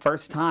 for the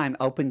first time,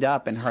 opened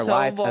up in her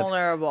life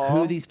vulnerable. Of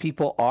who these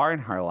people are in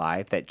her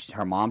life. That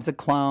her mom's a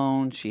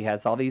clone. She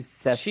has all these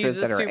sisters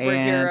that are in.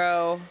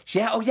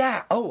 She's a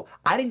superhero. Oh,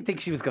 I didn't think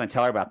she was going to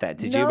tell her about that.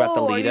 Did you about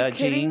the Lita? Are you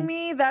kidding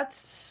me?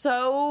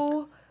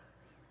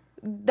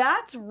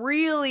 That's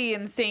really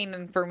insane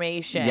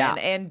information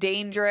and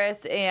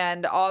dangerous.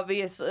 And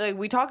obviously,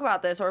 we talk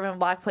about this. Orphan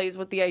Black plays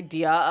with the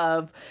idea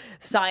of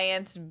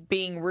science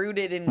being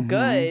rooted in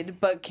good,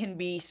 but can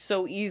be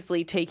so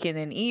easily taken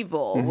in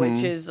evil, which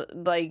is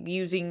like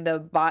using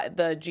the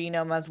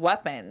genome as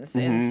weapons.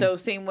 And so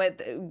same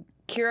with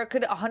Kira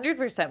could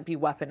 100% be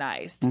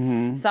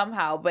weaponized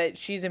somehow, but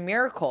she's a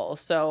miracle.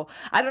 So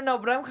I don't know,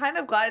 but I'm kind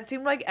of glad. It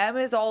seemed like Em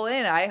is all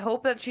in. I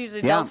hope that she's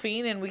a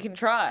Delphine and we can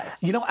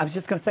trust. You know, I was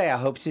just going to say, I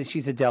hope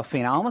she's a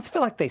Delphine. I almost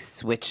feel like they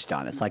switched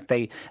on us. Like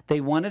they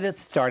wanted us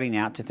starting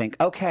out to think,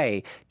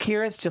 okay,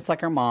 Kira's just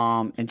like her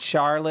mom and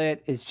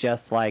Charlotte is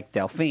just like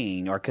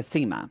Delphine or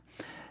Cosima.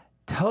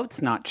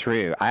 Totes not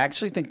true. I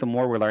actually think the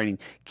more we're learning,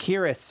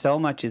 Kira so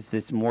much is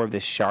this more of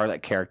this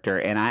Charlotte character,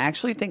 and I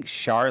actually think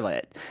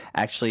Charlotte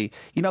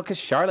because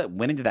Charlotte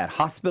went into that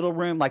hospital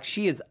room like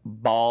she is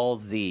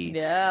ballsy.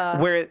 Yeah.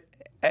 Where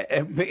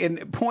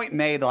and point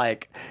made,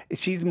 like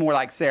she's more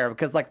like Sarah,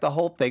 because like the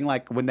whole thing,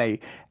 like when they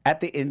at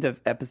the end of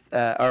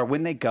episode or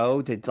when they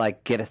go to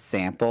like get a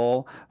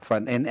sample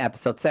from in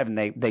episode 7,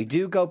 they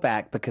do go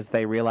back because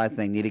they realize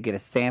they need to get a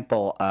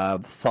sample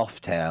of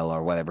Softail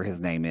or whatever his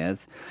name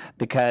is,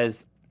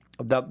 because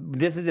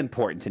this is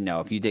important to know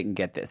if you didn't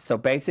get this. So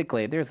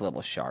basically, there's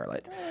little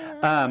Charlotte.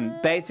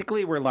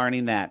 Basically, we're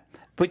learning that,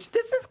 which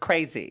this is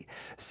crazy.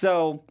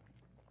 So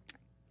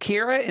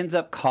Kira ends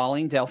up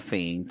calling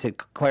Delphine to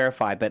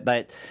clarify,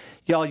 but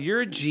y'all,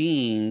 your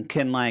gene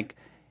can like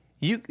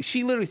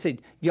she literally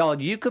said,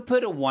 y'all, you could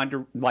put a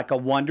Wonder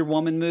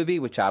Woman movie,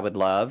 which I would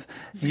love.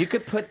 You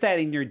could put that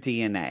in your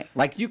DNA.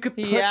 Like you could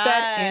put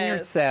that in your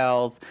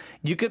cells.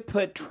 You could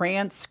put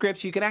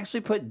transcripts. You could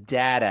actually put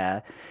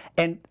data.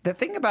 And the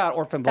thing about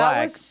Orphan Black,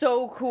 that was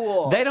so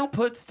cool. They don't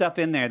put stuff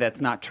in there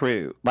that's not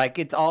true. Like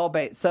it's all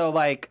based. So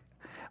like,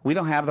 we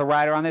don't have the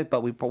writer on it,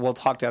 but we'll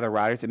talk to other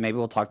writers, and maybe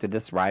we'll talk to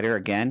this writer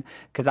again,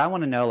 because I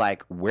want to know,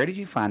 like, where did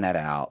you find that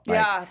out? Like,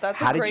 yeah,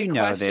 that's a how great did you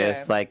know question.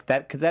 this? Like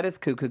that, because that is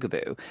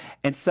cuckoo.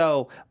 And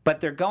so,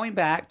 but they're going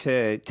back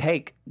to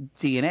take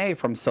DNA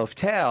from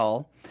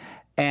Softail.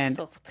 And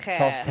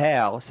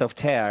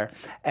Softair,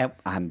 and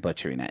I'm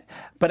butchering it.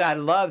 But I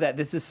love that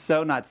this is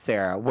so not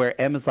Sarah, where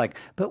Emma's like,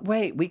 but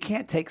wait, we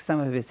can't take some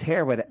of his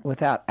hair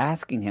without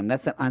asking him.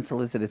 That's an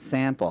unsolicited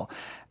sample.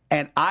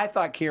 And I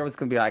thought Kira was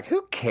going to be like,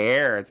 who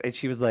cares? And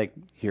she was like,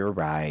 you're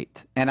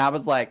right. And I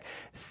was like,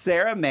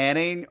 Sarah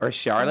Manning or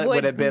Charlotte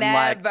would have been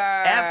like, F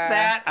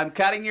that. I'm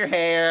cutting your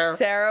hair.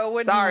 Sarah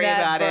would Sorry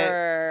never. about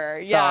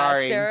it. Yeah,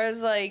 Sorry.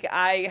 Sarah's like,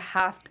 I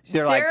have.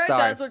 They're Sarah like,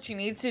 sorry. does what she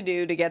needs to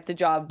do to get the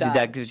job done.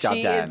 Get the job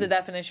she done. is the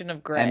definition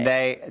of great.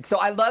 And so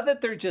I love that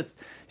they're just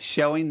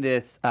showing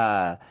this.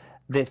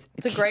 It's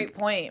a great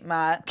point,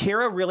 Matt.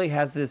 Kira really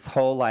has this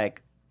whole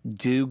like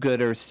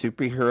do-gooder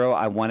superhero.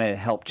 I want to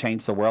help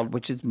change the world,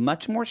 which is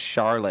much more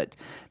Charlotte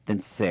than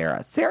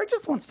Sarah. Sarah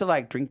just wants to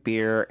like drink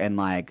beer and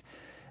like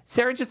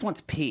Sarah just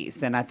wants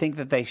peace. And I think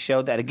that they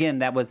showed that again.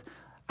 That was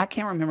I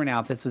can't remember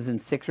now if this was in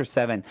 6 or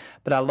 7,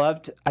 but I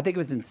think it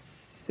was in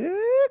 6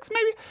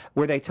 maybe,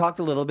 where they talked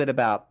a little bit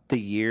about the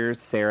years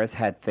Sarah's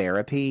had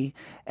therapy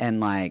and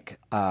like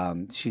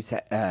she's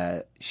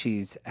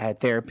had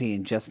therapy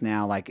and just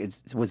now like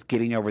was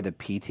getting over the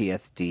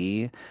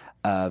PTSD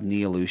of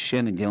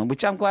Neolution and dealing,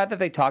 which I'm glad that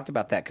they talked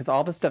about that because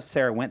all the stuff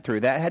Sarah went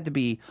through, that had to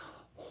be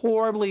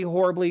horribly,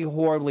 horribly,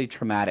 horribly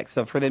traumatic.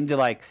 So for them to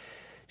like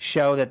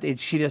show that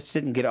she just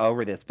didn't get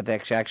over this, but they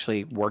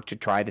actually worked to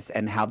try this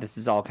and how this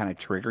is all kind of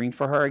triggering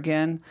for her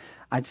again.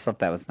 I just thought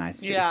that was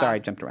nice. Yeah. Sorry, I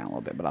jumped around a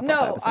little bit, but I thought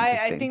that was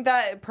interesting. I think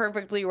that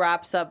perfectly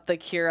wraps up the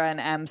Kira and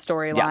M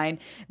storyline.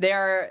 Yeah.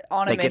 They're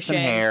on a mission. Get some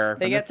hair.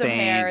 They get some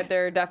sink. hair.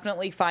 They're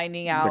definitely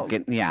finding out.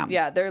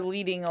 They're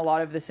leading a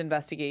lot of this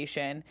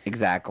investigation.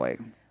 Exactly.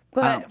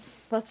 But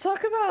let's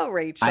talk about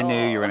Rachel. I knew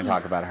you were going to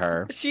talk about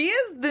her. She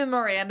is the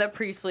Miranda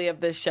Priestley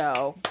of this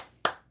show.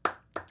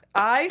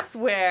 I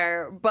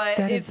swear, but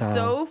it's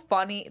so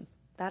funny.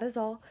 That is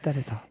all. That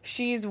is all.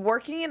 She's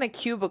working in a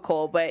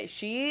cubicle, but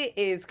she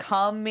is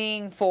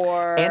coming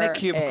for in a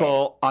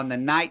cubicle on the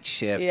night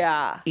shift.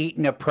 Yeah,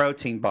 eating a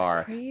protein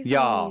bar. Crazy.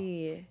 Y'all,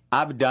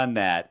 I've done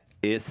that.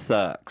 It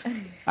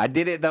sucks. I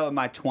did it though in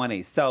my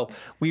 20s. So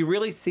we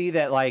really see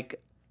that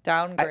like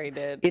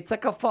downgraded. It's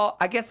like a fall.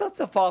 I guess that's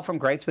a fall from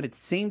grace, but it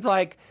seemed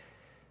like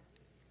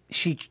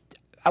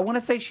I want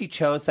to say she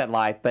chose that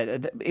life,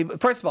 but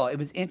first of all, it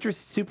was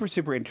super,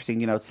 super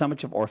interesting. You know, so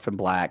much of Orphan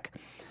Black.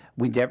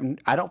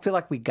 I don't feel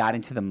like we got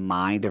into the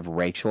mind of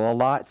Rachel a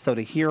lot. So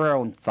to hear her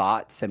own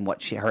thoughts and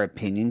her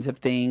opinions of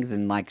things,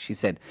 and like she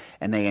said,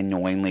 and they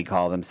annoyingly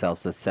call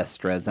themselves the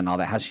Sestras and all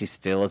that, how she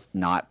still is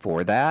not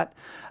for that,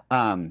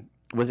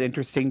 was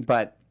interesting.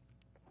 But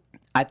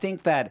I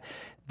think that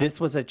this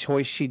was a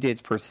choice she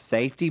did for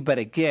safety, but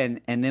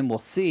again, and then we'll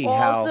see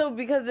how. Also,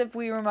 because if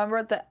we remember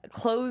at the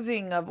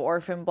closing of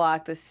Orphan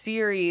Black, the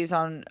series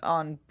on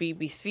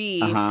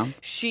BBC,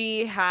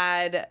 she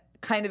had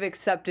kind of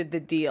accepted the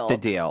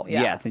deal.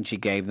 Yes, and she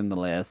gave them the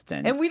list,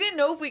 and we didn't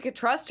know if we could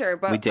trust her,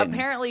 but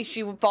apparently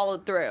she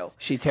followed through.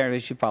 She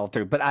followed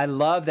through. But I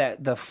love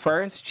that the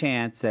first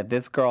chance that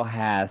this girl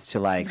has to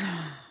like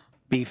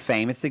be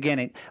famous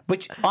again,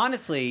 which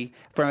honestly,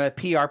 from a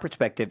PR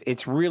perspective,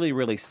 it's really,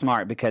 really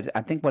smart because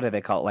I think, what do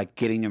they call it? Like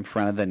getting in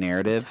front of the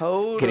narrative.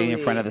 Totally. Getting in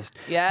front of the...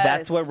 Yes.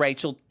 That's what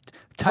Rachel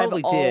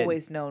totally I've did.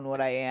 always known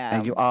what I am.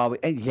 And you always...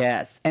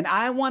 Yes. And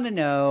I want to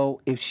know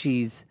if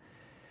she's...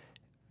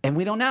 And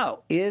we don't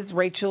know. Is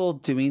Rachel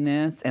doing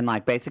this and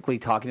like basically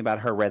talking about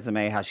her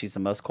resume, how she's the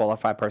most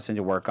qualified person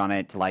to work on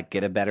it, to like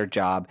get a better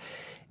job?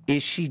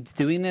 Is she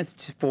doing this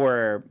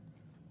for...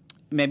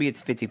 Maybe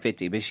it's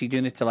 50-50, but is she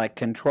doing this to like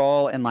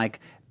control and like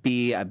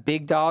be a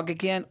big dog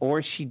again? Or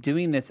is she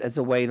doing this as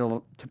a way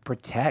to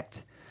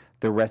protect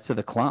the rest of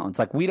the clones?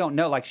 Like, we don't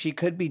know. Like, she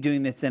could be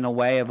doing this in a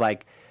way of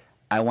like,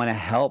 I want to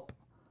help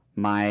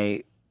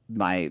my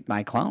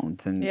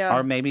clones. And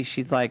or maybe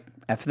she's like,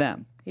 F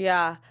them.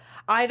 Yeah.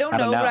 I don't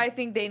know, but I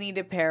think they need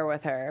to pair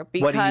with her.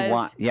 Because, what do you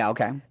want? Yeah,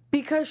 okay.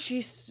 Because she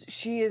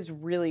is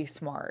really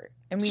smart.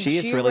 I mean, she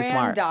is really ran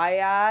smart.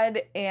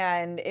 Dyad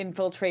and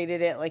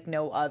infiltrated it like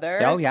no other.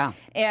 Oh, yeah.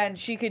 And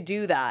she could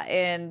do that.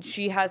 And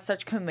she has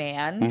such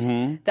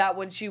command that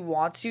when she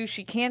wants to,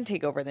 she can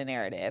take over the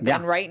narrative. Yeah.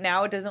 And right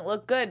now it doesn't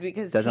look good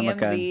because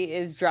TMZ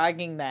is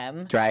dragging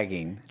them.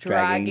 Dragging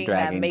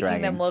them,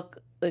 making them look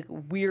like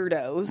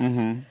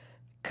weirdos.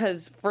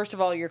 Because first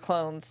of all, you're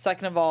clones.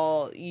 Second of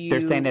all,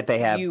 they're saying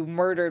that you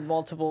murdered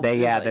multiple.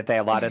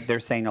 They're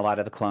saying a lot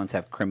of the clones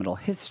have criminal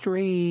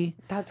history.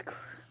 That's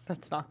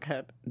not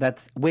good.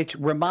 Which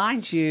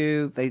reminds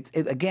you,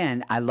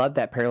 again, I love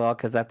that parallel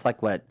because that's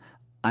like what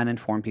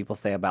uninformed people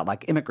say about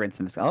like immigrants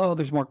and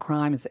there's more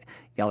crime.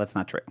 Y'all, that's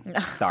not true.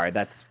 Sorry,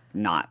 that's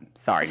not.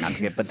 Sorry, not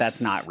good, but that's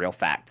not real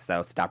fact.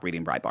 So stop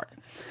reading Breitbart.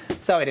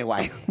 So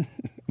anyway.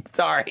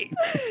 Sorry.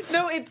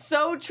 No, it's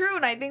so true,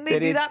 and I think they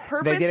do that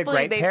purposefully. They did a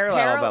great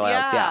parallel.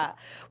 Yeah.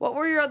 What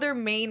were your other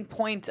main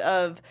points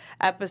of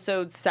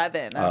episode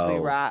 7 as we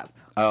wrap?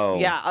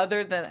 Yeah,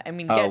 other than,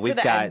 get to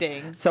the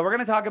ending. So we're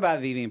going to talk about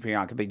Vivi and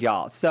Priyanka, but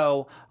y'all.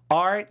 So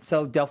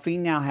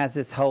Delphine now has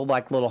this whole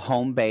like little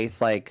home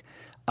base, like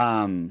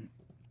a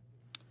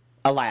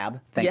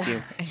lab. Thank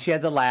you. She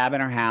has a lab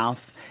in her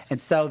house,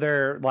 and so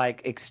they're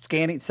like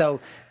scanning. So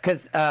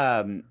because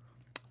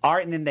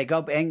Art, and then they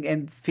go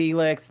and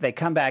Felix, they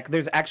come back.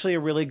 There's actually a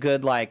really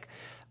good like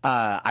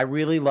I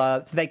really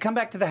love. So they come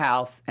back to the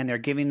house and they're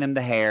giving them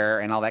the hair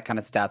and all that kind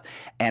of stuff.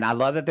 And I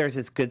love that there's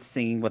this good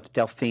scene with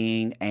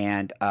Delphine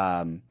and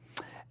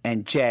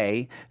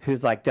Jay,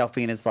 who's like,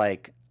 Delphine is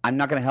like, I'm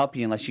not going to help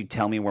you unless you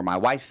tell me where my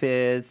wife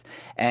is.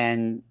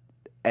 And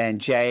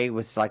Jay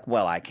was like,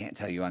 well, I can't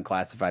tell you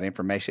unclassified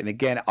information. And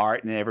again,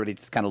 Art and everybody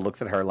just kind of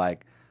looks at her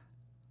like,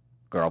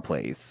 girl,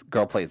 please.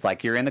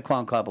 Like, you're in the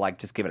clone club. Like,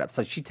 just give it up.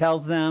 So she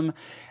tells them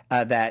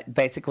that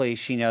basically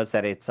she knows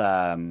that it's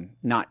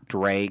not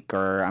Drake,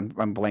 or I'm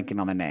blanking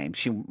on the name.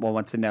 She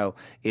wants to know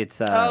it's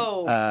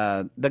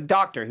the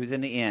doctor who's in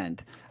the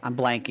end. I'm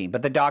blanking.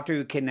 But the doctor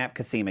who kidnapped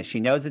Cosima.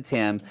 She knows it's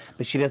him,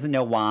 but she doesn't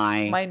know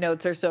why. My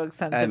notes are so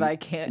extensive, I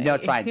can't. No,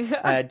 it's fine.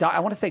 I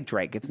want to say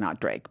Drake. It's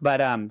not Drake.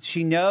 But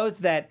she knows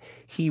that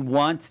he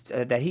wants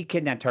that he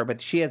kidnapped her,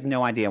 but she has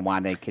no idea why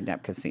they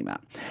kidnapped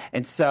Cosima.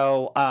 And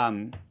so...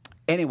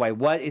 Anyway,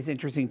 what is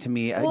interesting to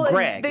me,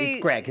 Greg.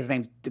 It's Greg. His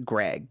name's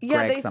Greg. Yeah,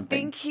 Greg they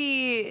something.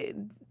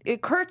 think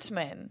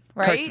Kurtzman,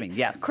 right? Kurtzman,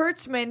 yes.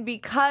 Kurtzman,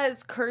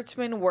 because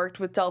Kurtzman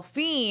worked with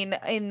Delphine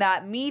in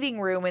that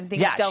meeting room and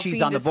thinks Delphine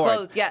she's on disclosed. the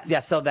board. Yes.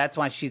 Yeah, so that's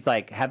why she's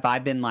like, have I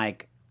been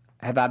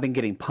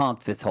getting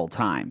punked this whole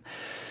time?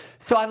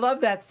 So I love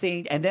that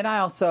scene. And then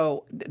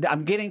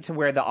I'm getting to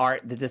where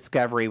the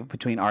discovery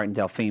between Art and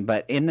Delphine.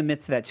 But in the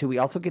midst of that, too, we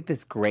also get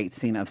this great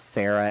scene of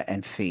Sarah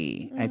and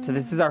Fee. And so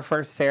this is our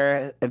first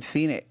Sarah and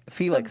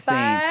Felix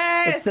scene.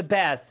 It's the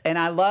best. And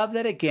I love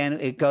that, again,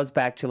 it goes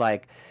back to,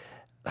 like,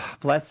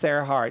 bless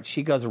Sarah Hart.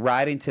 She goes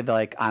right into the,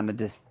 like, I'm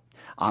this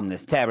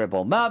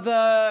terrible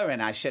mother,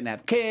 and I shouldn't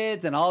have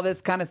kids, and all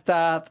this kind of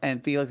stuff.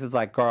 And Felix is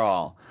like,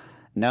 girl,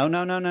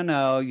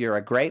 no. You're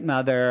a great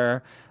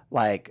mother.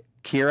 Like,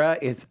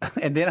 Kira is,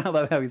 and then I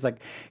love how he's like,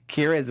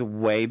 Kira is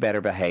way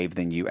better behaved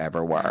than you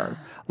ever were.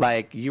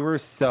 Like, you were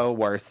so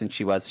worse than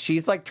she was.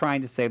 She's like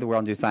trying to save the world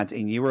and do science,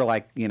 and you were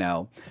like,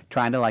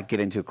 trying to like get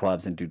into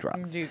clubs and do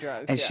drugs.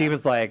 And she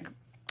was like,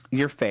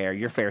 you're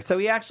fair. So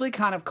he actually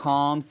kind of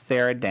calms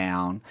Sarah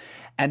down.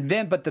 And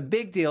then, but the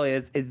big deal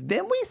is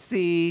then we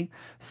see,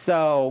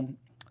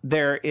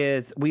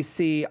 we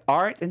see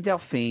Art and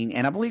Delphine,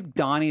 and I believe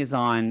Donnie is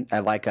on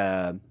like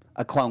a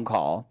clone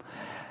call.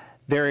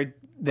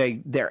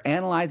 They're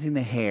analyzing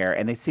the hair,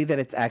 and they see that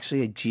it's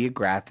actually a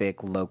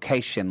geographic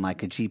location,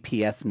 like a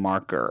GPS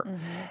marker. Mm-hmm.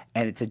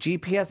 And it's a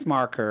GPS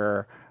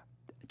marker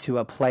to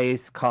a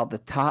place called the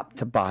Top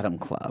to Bottom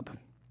Club.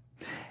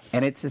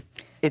 And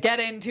get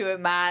into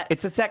it, Matt.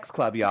 It's a sex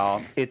club,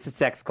 y'all. It's a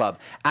sex club.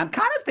 I'm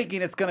kind of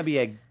thinking it's going to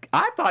be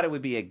I thought it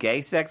would be a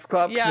gay sex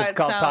club. Yeah, it's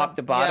called Top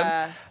to Bottom.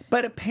 Yeah.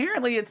 But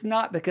apparently it's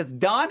not, because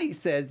Donnie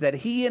says that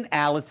he and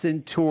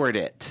Allison toured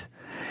it.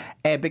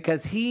 And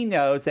because he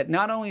knows that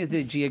not only is it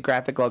a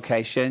geographic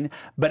location,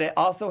 but it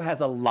also has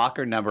a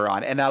locker number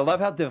on it. And I love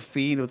how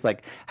Delphine was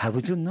like, how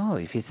would you know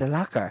if it's a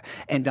locker?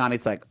 And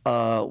Donnie's like,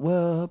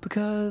 well,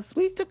 because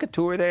we took a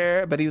tour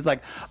there. But he was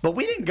like, but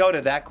we didn't go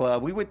to that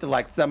club. We went to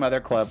like some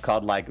other club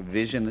called like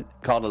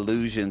called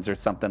Illusions or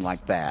something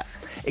like that.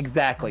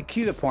 Exactly.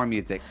 Cue the porn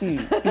music. Why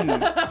waste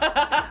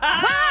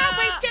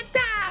your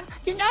time?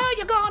 You know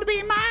you're going to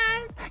be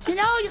mine. You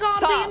know you're going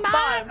to be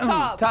mine.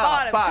 Top,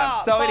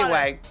 bottom. So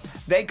anyway,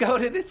 they go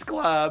to this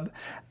club.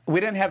 We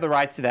didn't have the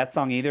rights to that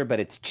song either, but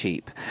it's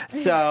cheap.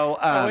 So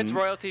it's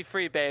royalty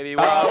free, baby.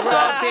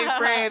 Royalty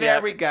free.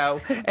 There we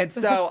go. And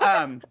so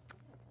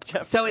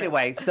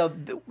anyway,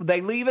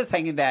 they leave us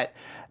hanging that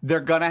they're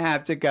gonna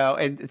have to go,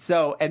 and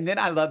then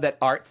I love that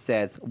Art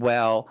says,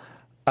 well,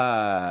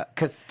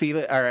 because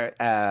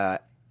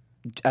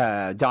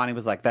Donnie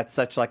was like, that's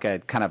such like a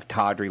kind of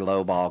tawdry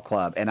lowball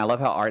club. And I love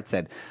how Art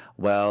said,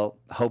 well,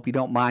 hope you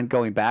don't mind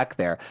going back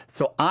there.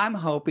 So I'm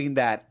hoping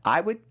that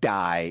I would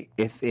die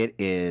if it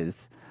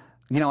is,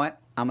 you know what?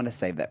 I'm going to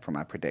save that for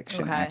my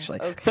prediction, actually.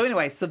 Okay. So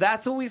anyway,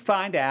 that's what we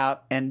find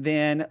out. And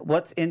then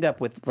let's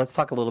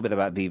talk a little bit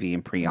about Vivi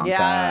and Priyanka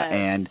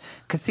and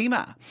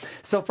Cosima.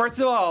 So first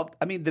of all,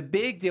 I mean, the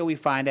big deal we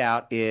find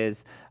out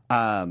is,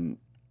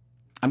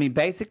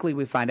 basically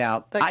we find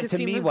out that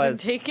Cosima's been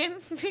taken.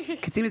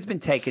 Cosima's been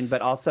taken,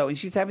 but also, and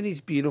she's having these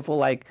beautiful,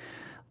 like,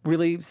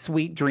 really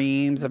sweet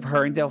dreams of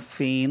her and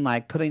Delphine,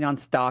 like putting on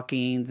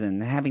stockings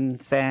and having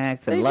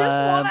sex and love. They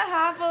just want to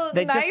have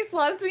a nice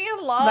lesbian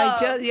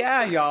love.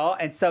 Y'all.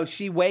 And so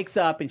she wakes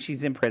up and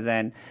she's in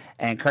prison,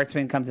 and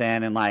Kurtzman comes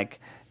in and like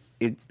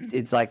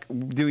it's like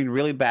doing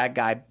really bad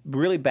guy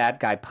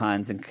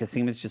puns, and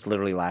Cosima's just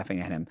literally laughing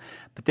at him.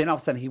 But then all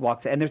of a sudden he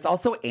walks in, and there's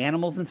also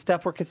animals and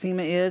stuff where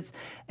Cosima is,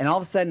 and all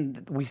of a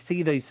sudden we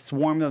see these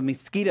swarm of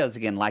mosquitoes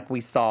again, like we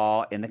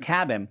saw in the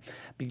cabin.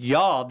 But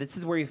y'all, this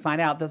is where you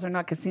find out those are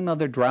not Cosima,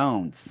 they're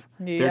drones.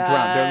 Yes. They're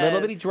drones. They're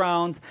little bitty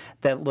drones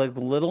that look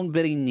little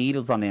bitty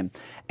needles on them.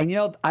 And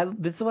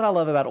this is what I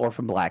love about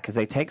Orphan Black, because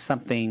they take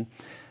something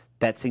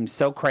that seems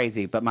so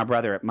crazy, but my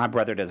brother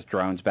does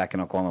drones back in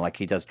Oklahoma, like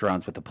he does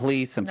drones with the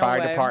police and fire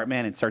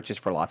department and searches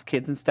for lost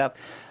kids and stuff.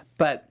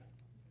 But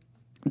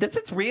this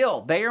is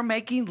real. They are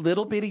making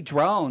little bitty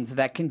drones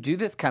that can do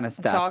this kind of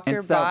stuff.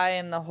 Dr. Bai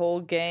and the whole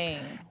gang.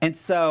 And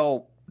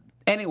so,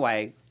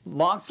 anyway,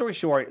 long story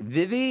short,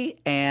 Vivi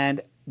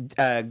and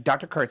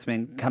Dr.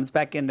 Kurtzman comes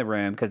back in the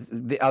room because,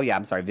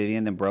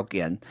 Vivian then broke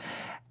in.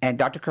 And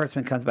Dr.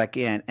 Kurtzman comes back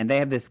in, and they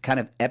have this kind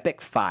of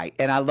epic fight.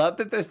 And I love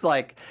that there's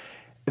like,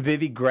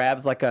 Vivi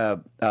grabs like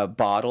a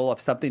bottle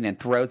of something and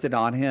throws it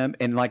on him.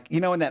 And like,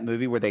 you know, in that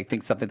movie where they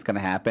think something's going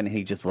to happen, and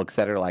he just looks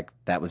at her like,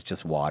 that was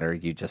just water.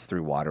 You just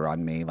threw water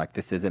on me. Like,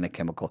 this isn't a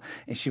chemical.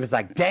 And she was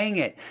like, dang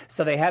it.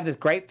 So they have this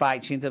great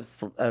fight. She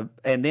ends up,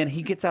 and then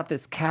he gets out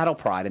this cattle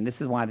prod. And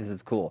this is why this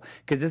is cool.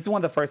 Because this is one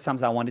of the first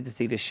times I wanted to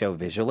see this show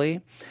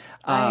visually.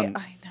 I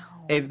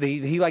know.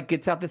 He like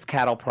gets out this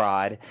cattle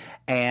prod,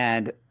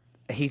 and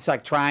he's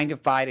like trying to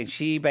fight, and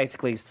she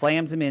basically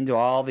slams him into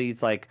all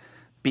these like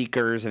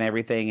beakers and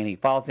everything, and he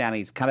falls down, and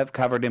he's kind of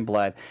covered in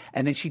blood,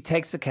 and then she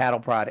takes the cattle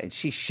prod and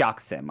she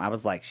shocks him. I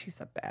was like,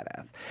 she's a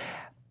badass.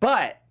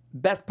 But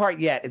best part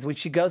yet is when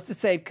she goes to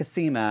save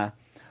Cosima,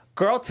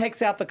 girl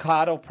takes out the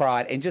cattle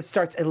prod and just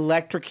starts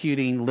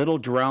electrocuting little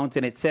drones,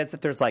 and it says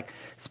that there's like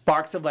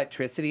sparks of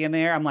electricity in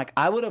there. I'm like,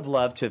 I would have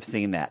loved to have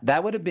seen that.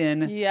 That would have been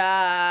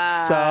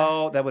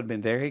that would have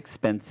been very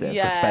expensive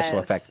for special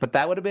effects, but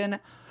that would have been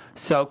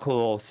so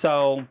cool.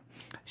 So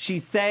she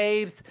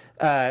saves,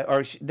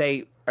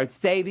 they are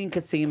saving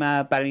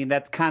Cosima, but I mean,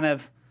 that's kind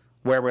of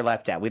where we're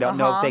left at. We don't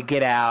know if they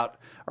get out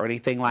or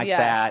anything like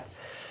that.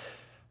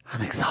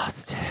 I'm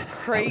exhausted.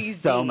 Crazy. That was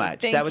so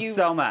much. That was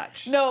so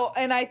much. No,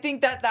 and I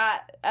think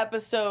that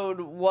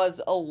episode was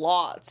a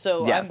lot.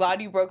 So I'm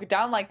glad you broke it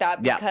down like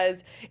that,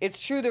 because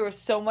it's true, there was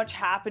so much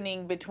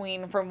happening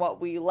between from what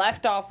we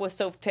left off with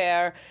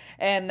Sauveterre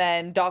and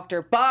then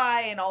Dr.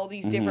 Bai and all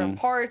these different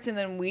parts, and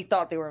then we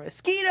thought they were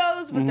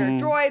mosquitoes with their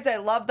droids. I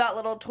love that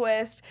little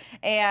twist.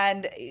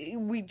 And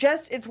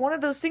it's one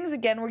of those things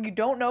again where you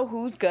don't know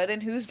who's good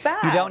and who's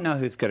bad. You don't know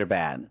who's good or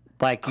bad.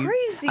 Like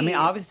crazy. I mean,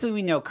 obviously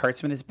we know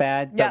Kurtzman is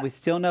bad, but we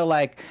still know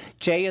like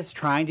Jay is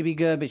trying to be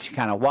good, but she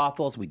kind of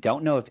waffles. We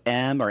don't know if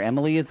M or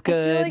Emily is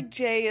good. I feel like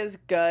Jay is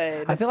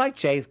good. I feel like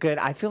Jay's good.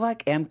 I feel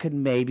like M could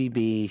maybe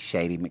be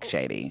Shady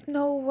McShady.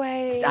 No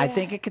way. I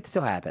think it could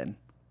still happen.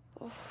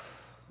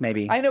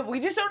 Maybe. I know.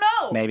 We just don't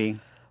know. Maybe.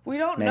 We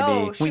don't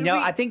know. We know.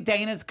 I think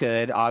Dana's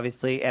good,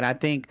 obviously, and I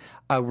think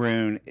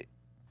Arun.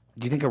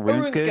 Do you think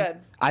Arun's good?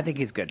 I think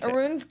he's good too.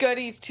 Arun's good.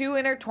 He's too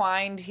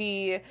intertwined.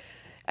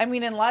 I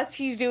mean, unless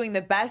he's doing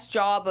the best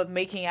job of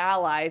making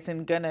allies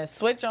and gonna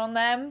switch on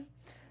them,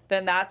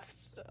 then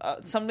that's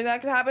something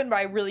that could happen. But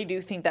I really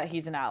do think that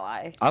he's an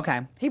ally.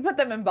 Okay. He put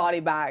them in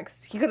body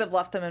bags. He could have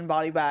left them in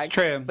body bags. It's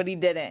true. But he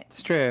didn't.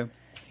 It's true.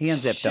 He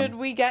unzipped them. Should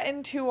we get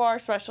into our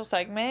special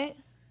segment?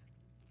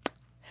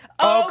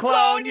 Oh,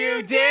 clone,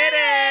 you did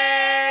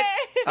it!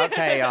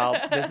 Okay, y'all.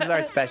 This is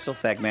our special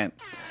segment.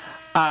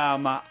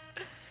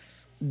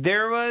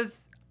 There were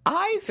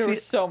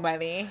so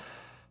many.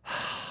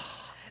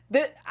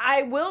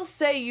 I will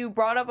say, you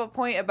brought up a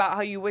point about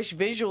how you wish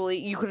visually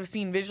you could have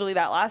seen visually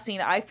that last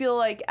scene. I feel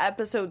like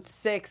episode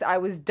 6, I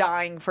was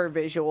dying for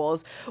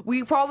visuals.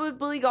 We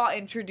probably got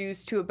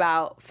introduced to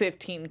about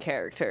 15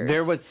 characters.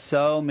 There was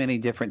so many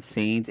different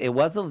scenes.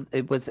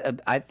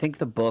 I think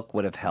the book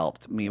would have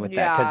helped me with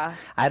that, because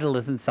I had to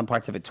listen to some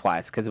parts of it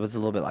twice, because it was a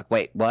little bit like,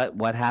 wait,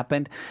 what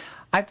happened?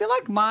 I feel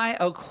like my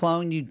 "Oh,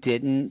 clone, you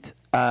didn't"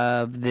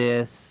 of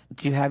this.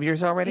 Do you have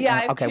yours already? Yeah, I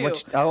have okay,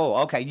 two.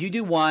 Okay. You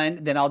do one,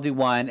 then I'll do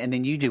one, and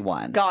then you do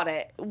one. Got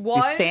it.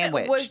 One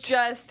sandwiched. was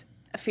just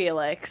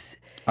Felix.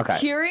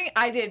 Okay.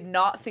 I did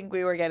not think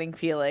we were getting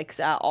Felix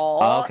at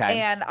all.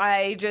 Okay. And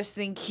I just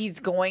think he's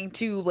going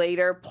to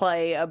later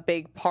play a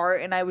big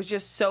part. And I was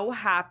just so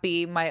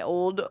happy my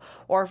old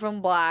Orphan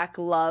Black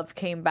love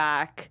came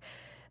back.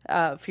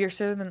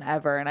 Fiercer than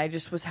ever, and I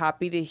just was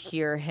happy to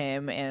hear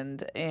him,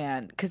 and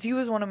because he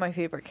was one of my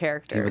favorite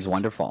characters. He was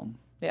wonderful.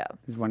 Yeah,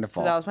 he was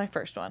wonderful. So that was my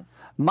first one.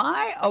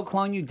 My "Oh,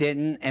 clone, you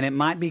didn't," and it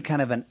might be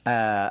kind of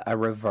a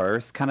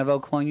reverse kind of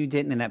 "Oh, clone, you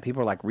didn't," and that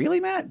people are like, "Really,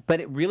 Matt?"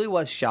 But it really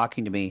was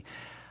shocking to me.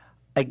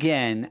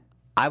 Again,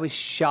 I was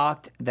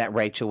shocked that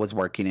Rachel was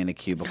working in a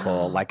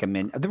cubicle like a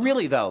min.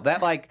 Really though,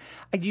 that like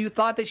you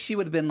thought that she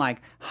would have been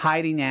like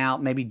hiding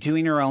out, maybe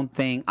doing her own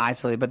thing,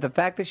 isolated. But the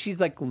fact that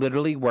she's like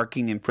literally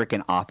working in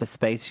freaking Office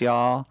Space,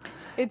 y'all.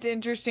 It's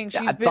interesting.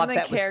 She's been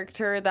the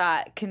character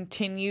that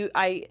continue.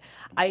 I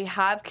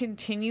have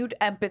continued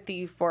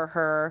empathy for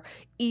her,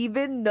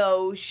 even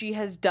though she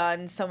has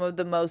done some of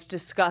the most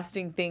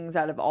disgusting things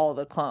out of all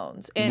the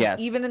clones. And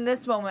even in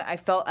this moment, I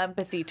felt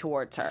empathy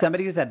towards her.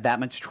 Somebody who's had that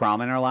much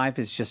trauma in her life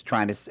is just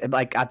trying to,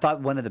 like, I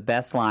thought one of the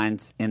best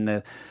lines in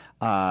the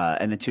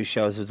two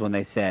shows was when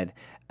they said,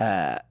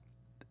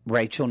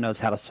 Rachel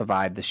knows how to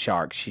survive the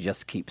shark. She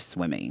just keeps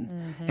swimming.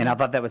 Mm-hmm. And I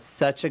thought that was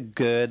such a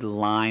good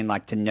line,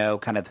 like to know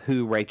kind of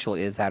who Rachel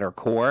is at her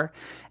core.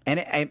 And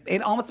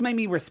it almost made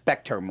me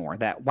respect her more,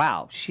 that,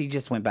 wow, she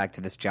just went back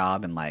to this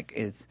job and like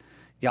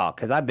y'all,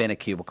 because I've been a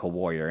cubicle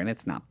warrior and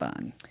it's not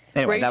fun.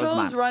 Anyway, Rachel's that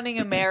was mine. running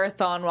a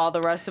marathon while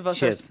the rest of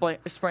us are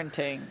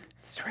sprinting.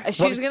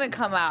 She was going to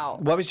come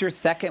out. What was your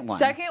second one?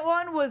 Second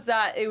one was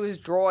that it was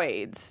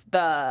droids.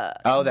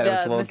 It was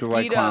little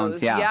droid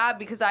clones. Yeah,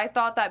 because I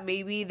thought that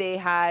maybe they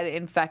had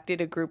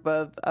infected a group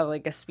of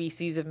like a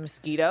species of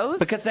mosquitoes.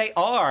 Because they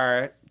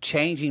are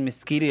changing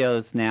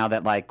mosquitoes now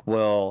that like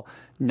will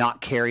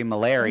not carry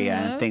malaria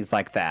and things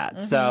like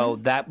that. So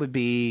that would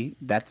be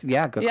good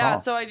call. Yeah,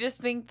 so I just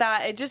think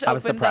that it just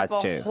opens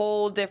up a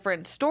whole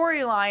different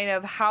storyline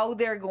of how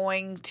they're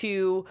going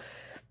to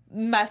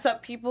mess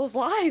up people's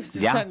lives,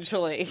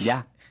 essentially.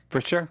 Yeah,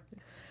 for sure.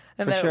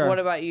 And then what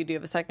about you? Do you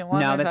have a second one?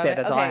 No, that's it.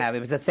 That's all I have. It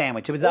was a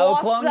sandwich. It was a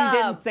clone you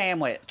didn't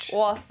sandwich.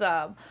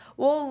 Awesome.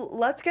 Well,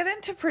 let's get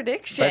into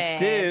predictions.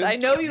 Let's do. I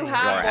know you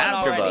have one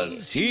already.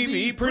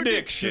 AfterBuzz TV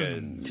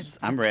predictions.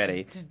 I'm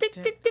ready.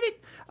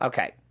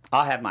 Okay,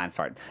 I'll have mine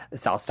first.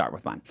 So I'll start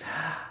with mine.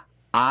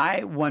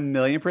 I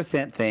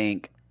 1,000,000%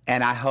 think,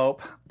 and I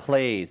hope,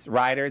 please,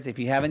 writers, if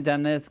you haven't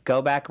done this,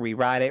 go back,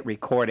 rewrite it,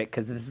 record it,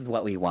 because this is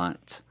what we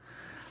want.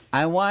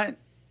 I want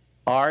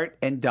Art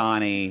and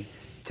Donnie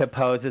to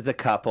pose as a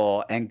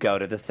couple and go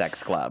to the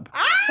sex club.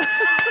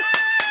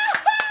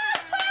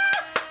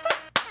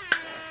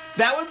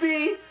 That would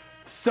be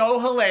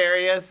so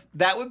hilarious.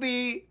 That would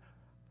be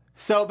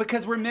so,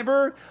 because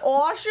remember...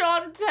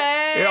 Enchanté.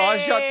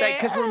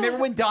 Because remember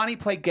when Donnie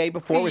played gay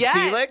before with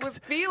Felix? with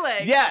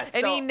Felix. Yes.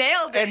 And he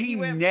nailed it. And he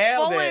went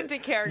nailed full it. into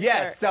character.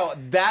 Yes, so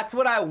that's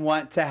what I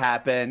want to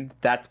happen.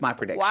 That's my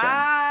prediction.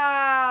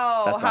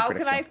 Wow. That's my How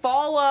prediction. can I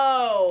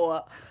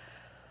follow?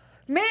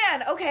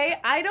 Man, okay,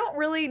 I don't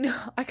really know.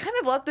 I kind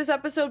of left this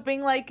episode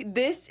being like,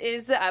 this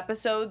is the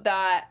episode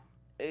that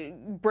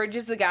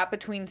bridges the gap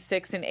between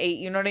 6 and 8.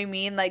 You know what I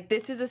mean? Like,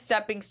 this is a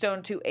stepping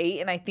stone to 8,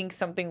 and I think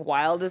something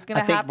wild is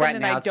going to happen. Right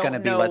now and it's going to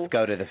be let's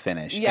go to the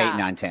finish. 8,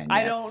 9, 10. Yes.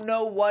 I don't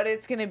know what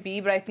it's going to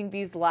be, but I think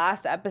these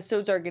last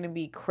episodes are going to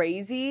be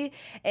crazy.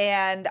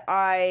 And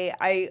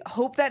I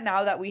hope that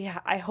now that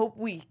I hope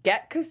we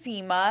get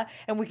Cosima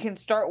and we can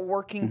start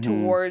working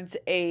towards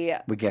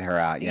we get her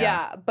out.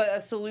 Yeah, but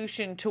a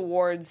solution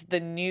towards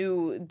the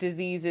new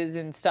diseases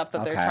and stuff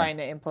that they're trying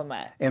to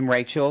implement. And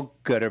Rachel,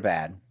 good or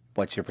bad?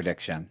 What's your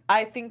prediction?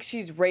 I think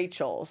she's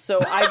Rachel. So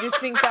I just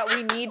think that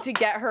we need to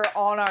get her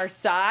on our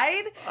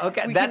side.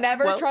 Okay, we can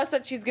never trust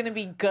that she's going to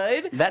be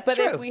good. That's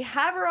true. But if we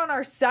have her on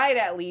our side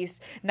at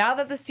least, now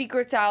that the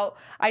secret's out,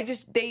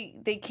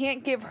 they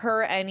can't give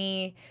her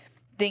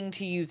anything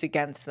to use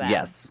against them.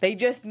 Yes. They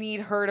just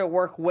need her to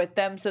work with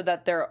them so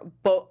that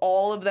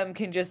all of them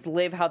can just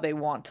live how they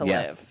want to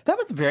live. That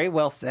was very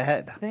well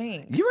said.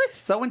 Thanks. You were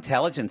so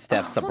intelligent,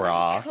 Steph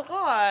Sabra. Oh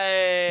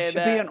God. You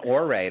should be an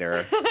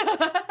orator.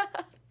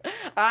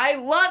 I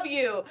love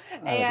you.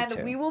 And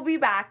too. we will be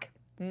back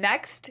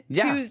next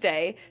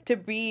Tuesday to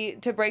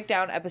break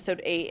down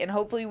episode 8, and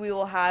hopefully we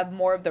will have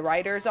more of the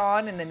writers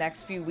on in the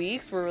next few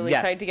weeks. We're really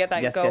excited to get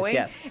that going.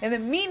 Yes. In the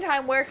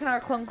meantime, where can our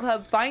Clone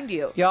Club find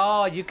you?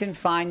 Y'all, you can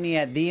find me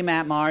at the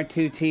Matt Maher,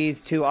 2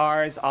 T's, 2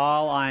 R's,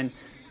 all on.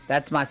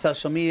 That's my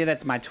social media.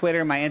 That's my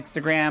Twitter, my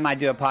Instagram. I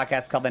do a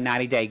podcast called The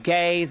 90 Day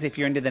Gays. If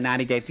you're into the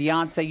 90 Day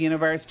Fiancé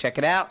universe, check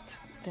it out.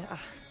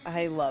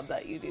 I love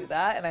that you do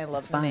that, and I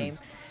love the name.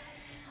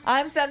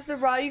 I'm Steph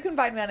Sabra. You can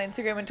find me on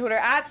Instagram and Twitter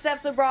at Steph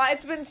Sabra.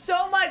 It's been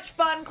so much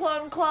fun,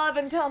 Clone Club.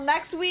 Until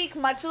next week,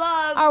 much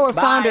love. Our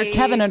Bye. founder,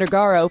 Kevin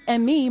Undergaro,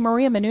 and me,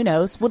 Maria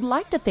Menounos, would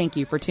like to thank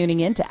you for tuning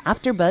in to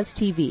AfterBuzz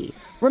TV.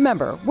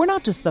 Remember, we're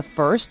not just the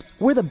first,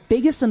 we're the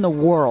biggest in the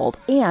world,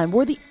 and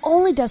we're the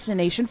only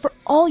destination for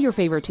all your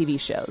favorite TV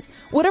shows.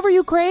 Whatever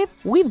you crave,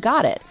 we've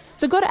got it.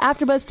 So go to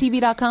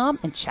AfterBuzzTV.com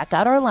and check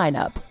out our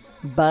lineup.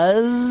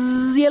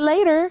 Buzz you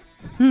later.